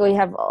feel like we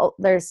have,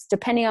 there's,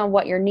 depending on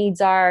what your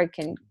needs are, it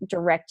can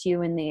direct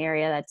you in the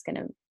area that's going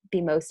to be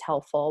most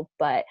helpful.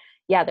 But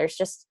yeah, there's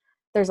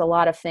a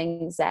lot of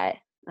things that,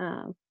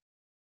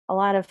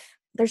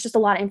 there's just a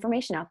lot of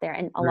information out there,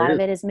 and a lot of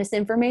it is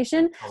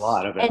misinformation. A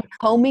lot of it. And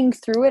combing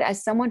through it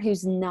as someone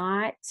who's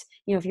not,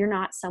 if you're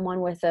not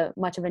someone with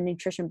much of a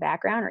nutrition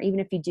background, or even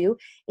if you do,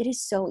 it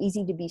is so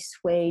easy to be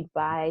swayed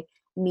by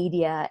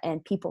media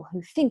and people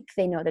who think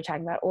they know what they're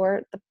talking about,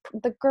 or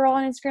the girl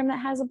on Instagram that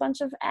has a bunch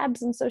of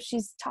abs, and so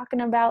she's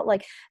talking about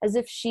like as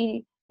if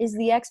she is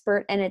the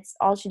expert, and it's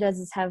all she does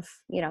is have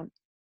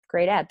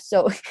great abs.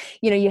 So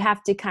you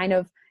have to kind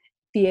of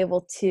be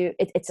able to,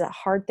 it's a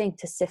hard thing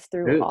to sift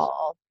through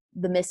all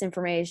the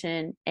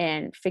misinformation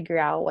and figure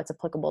out what's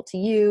applicable to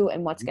you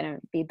and what's going to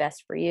be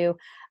best for you.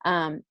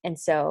 And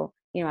so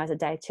as a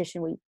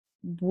dietitian,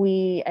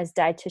 we as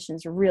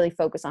dietitians really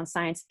focus on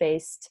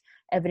science-based,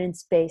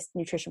 evidence-based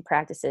nutrition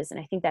practices. And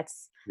I think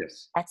that's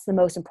the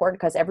most important,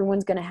 because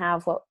everyone's going to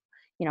have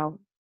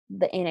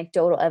the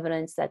anecdotal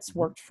evidence that's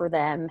worked for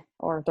them,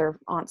 or their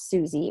Aunt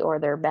Susie, or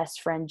their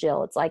best friend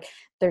Jill. It's like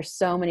there's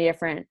so many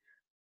different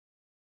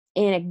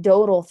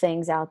anecdotal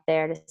things out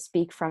there to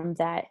speak from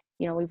that.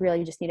 We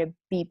really just need to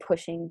be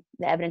pushing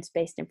the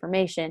evidence-based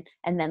information,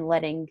 and then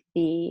letting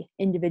the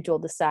individual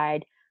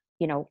decide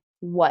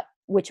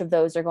which of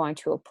those are going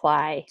to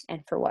apply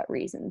and for what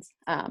reasons.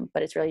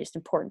 But it's really just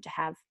important to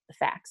have the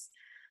facts.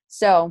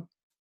 So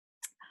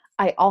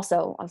I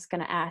was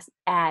going to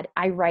add,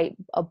 I write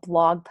a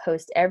blog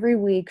post every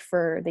week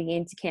for the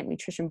Yancey Camp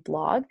Nutrition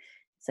blog.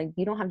 So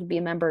you don't have to be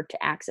a member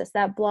to access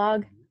that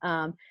blog.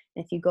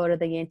 If you go to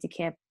the Yancey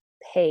Camp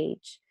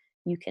page,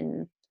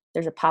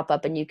 there's a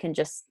pop-up, and you can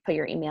just put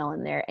your email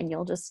in there, and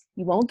you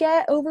won't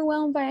get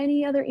overwhelmed by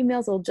any other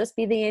emails. It'll just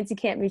be the Yancey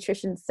Camp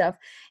Nutrition stuff.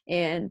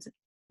 And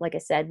like I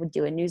said, would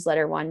do a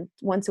newsletter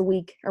once a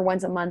week or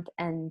once a month,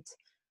 and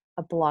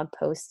a blog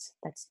post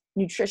that's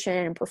nutrition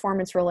and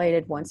performance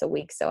related once a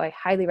week. So I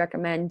highly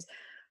recommend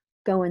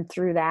going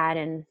through that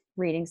and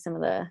reading some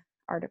of the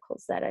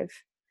articles that I've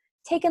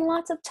taken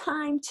lots of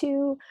time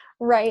to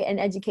write and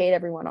educate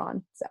everyone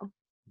on. So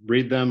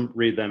read them.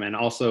 And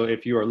also,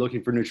 if you are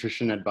looking for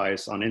nutrition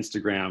advice on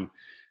Instagram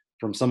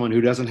from someone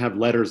who doesn't have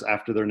letters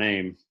after their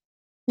name,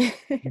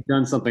 you've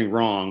done something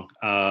wrong.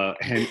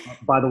 And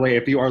by the way,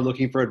 if you are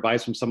looking for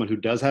advice from someone who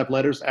does have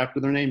letters after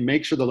their name,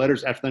 make sure the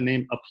letters after their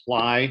name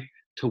apply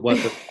to what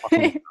they're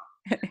talking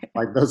about.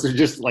 Like those are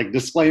just like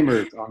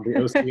disclaimers on the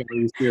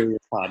OCLE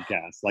Serious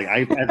podcast. Like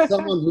as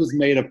someone who's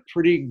made a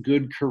pretty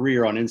good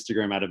career on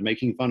Instagram out of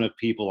making fun of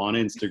people on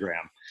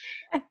Instagram,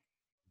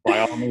 by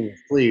all means,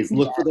 please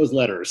look for those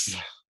letters.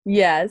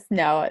 Yes,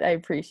 no, I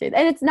appreciate it.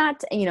 And it's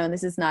not,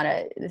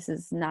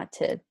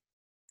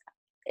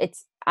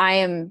 I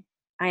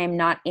am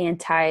not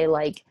anti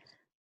like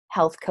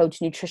health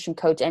coach, nutrition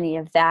coach, any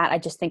of that. I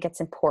just think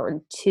it's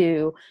important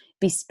to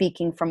be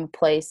speaking from a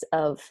place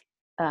of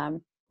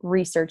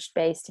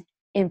research-based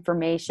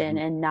information,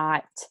 and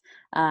not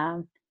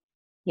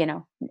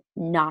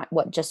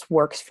what just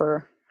works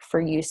for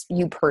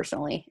you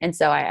personally. And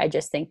so I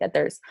just think that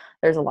there's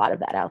a lot of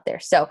that out there.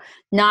 So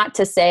not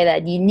to say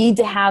that you need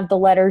to have the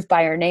letters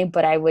by your name,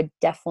 but I would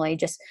definitely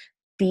just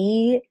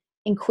be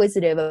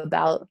inquisitive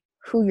about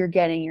who you're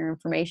getting your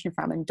information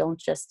from, and don't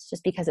just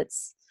because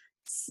it's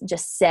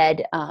just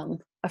said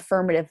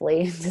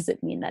affirmatively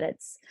doesn't mean that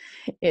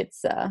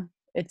it's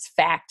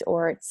fact,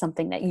 or it's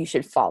something that you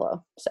should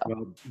follow.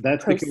 So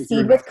that's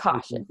proceed with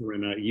caution.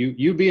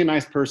 You be a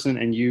nice person,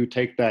 and you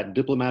take that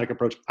diplomatic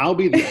approach. I'll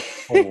be the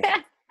asshole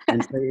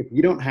and say, if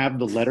you don't have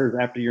the letters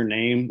after your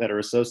name that are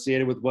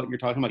associated with what you're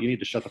talking about, you need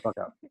to shut the fuck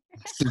up.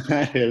 So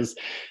that is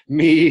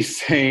me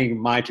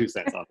saying my 2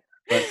 cents on it.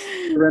 But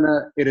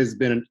Corinna, it has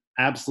been an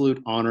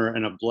absolute honor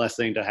and a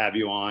blessing to have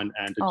you on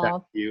and to chat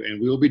with you. And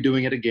we will be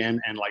doing it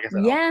again. And like I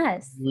said,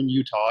 yes, I'll be in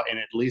Utah in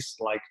at least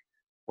like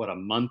a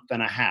month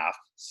and a half.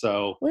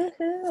 So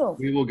Woohoo.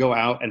 we will go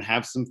out and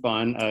have some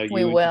fun.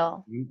 We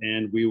will.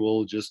 And we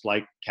will just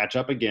like catch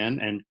up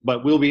again.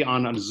 But we'll be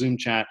on a Zoom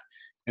chat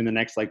in the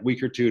next like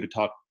week or two to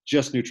talk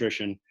just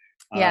nutrition.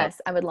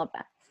 Yes, I would love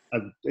that.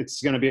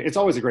 It's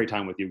always a great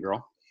time with you,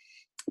 girl.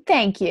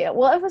 Thank you.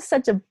 Well, it was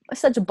such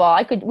a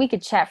ball. We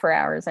could chat for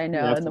hours, I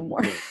know, in the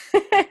morning.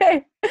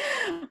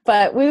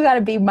 But we've got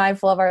to be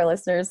mindful of our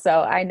listeners.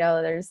 So I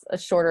know there's a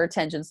shorter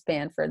attention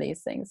span for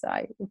these things.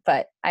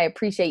 But I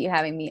appreciate you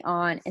having me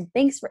on. And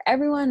thanks for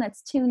everyone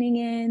that's tuning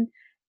in,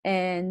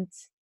 and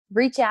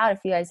reach out if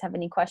you guys have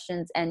any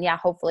questions. And yeah,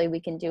 hopefully we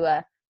can do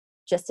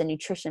just a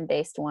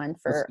nutrition-based one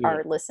for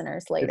our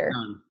listeners later.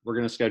 We're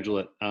going to schedule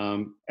it.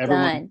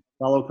 Everyone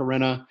follow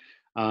Corinna,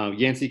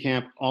 Yancey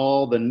Camp,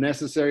 all the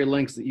necessary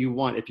links that you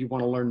want. If you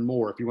want to learn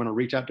more, if you want to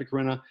reach out to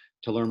Corinna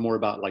to learn more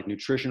about like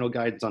nutritional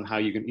guidance on how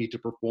you can eat to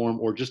perform,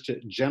 or just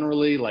to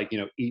generally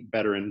eat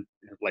better and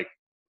like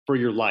for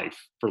your life,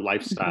 for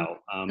lifestyle.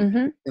 It's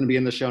going to be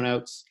in the show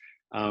notes.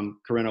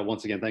 Corinna,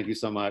 once again, thank you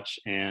so much.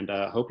 And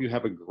hope you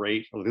have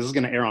this is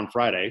going to air on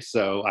Friday.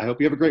 So I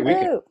hope you have a great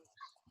weekend.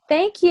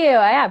 Thank you.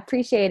 I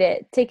appreciate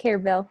it. Take care,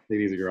 Bill. Take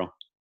it easy, girl.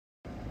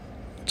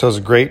 So it was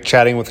great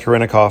chatting with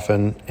Corinna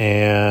Coffin,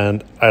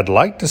 and I'd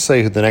like to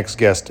say who the next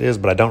guest is,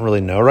 but I don't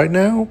really know right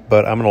now.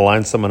 But I'm going to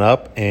line someone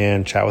up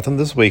and chat with them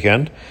this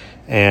weekend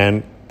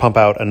and pump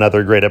out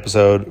another great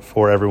episode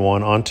for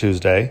everyone on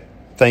Tuesday.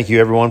 Thank you,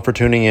 everyone, for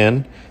tuning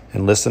in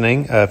and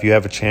listening. If you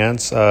have a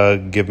chance,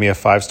 give me a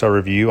 5-star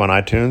review on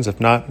iTunes. If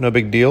not, no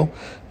big deal.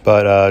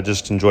 But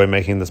just enjoy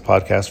making this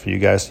podcast for you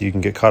guys so you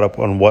can get caught up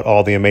on what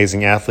all the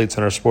amazing athletes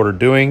in our sport are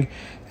doing,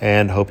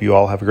 and hope you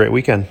all have a great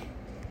weekend.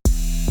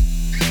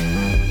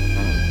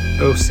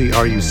 OC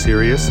Are You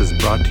Serious is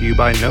brought to you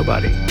by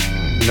nobody.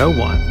 No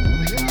one.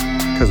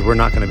 Because we're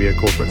not going to be a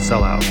corporate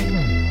sellout.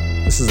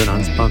 This is an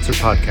unsponsored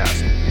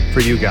podcast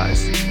for you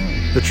guys,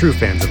 the true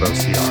fans of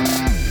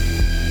OCR.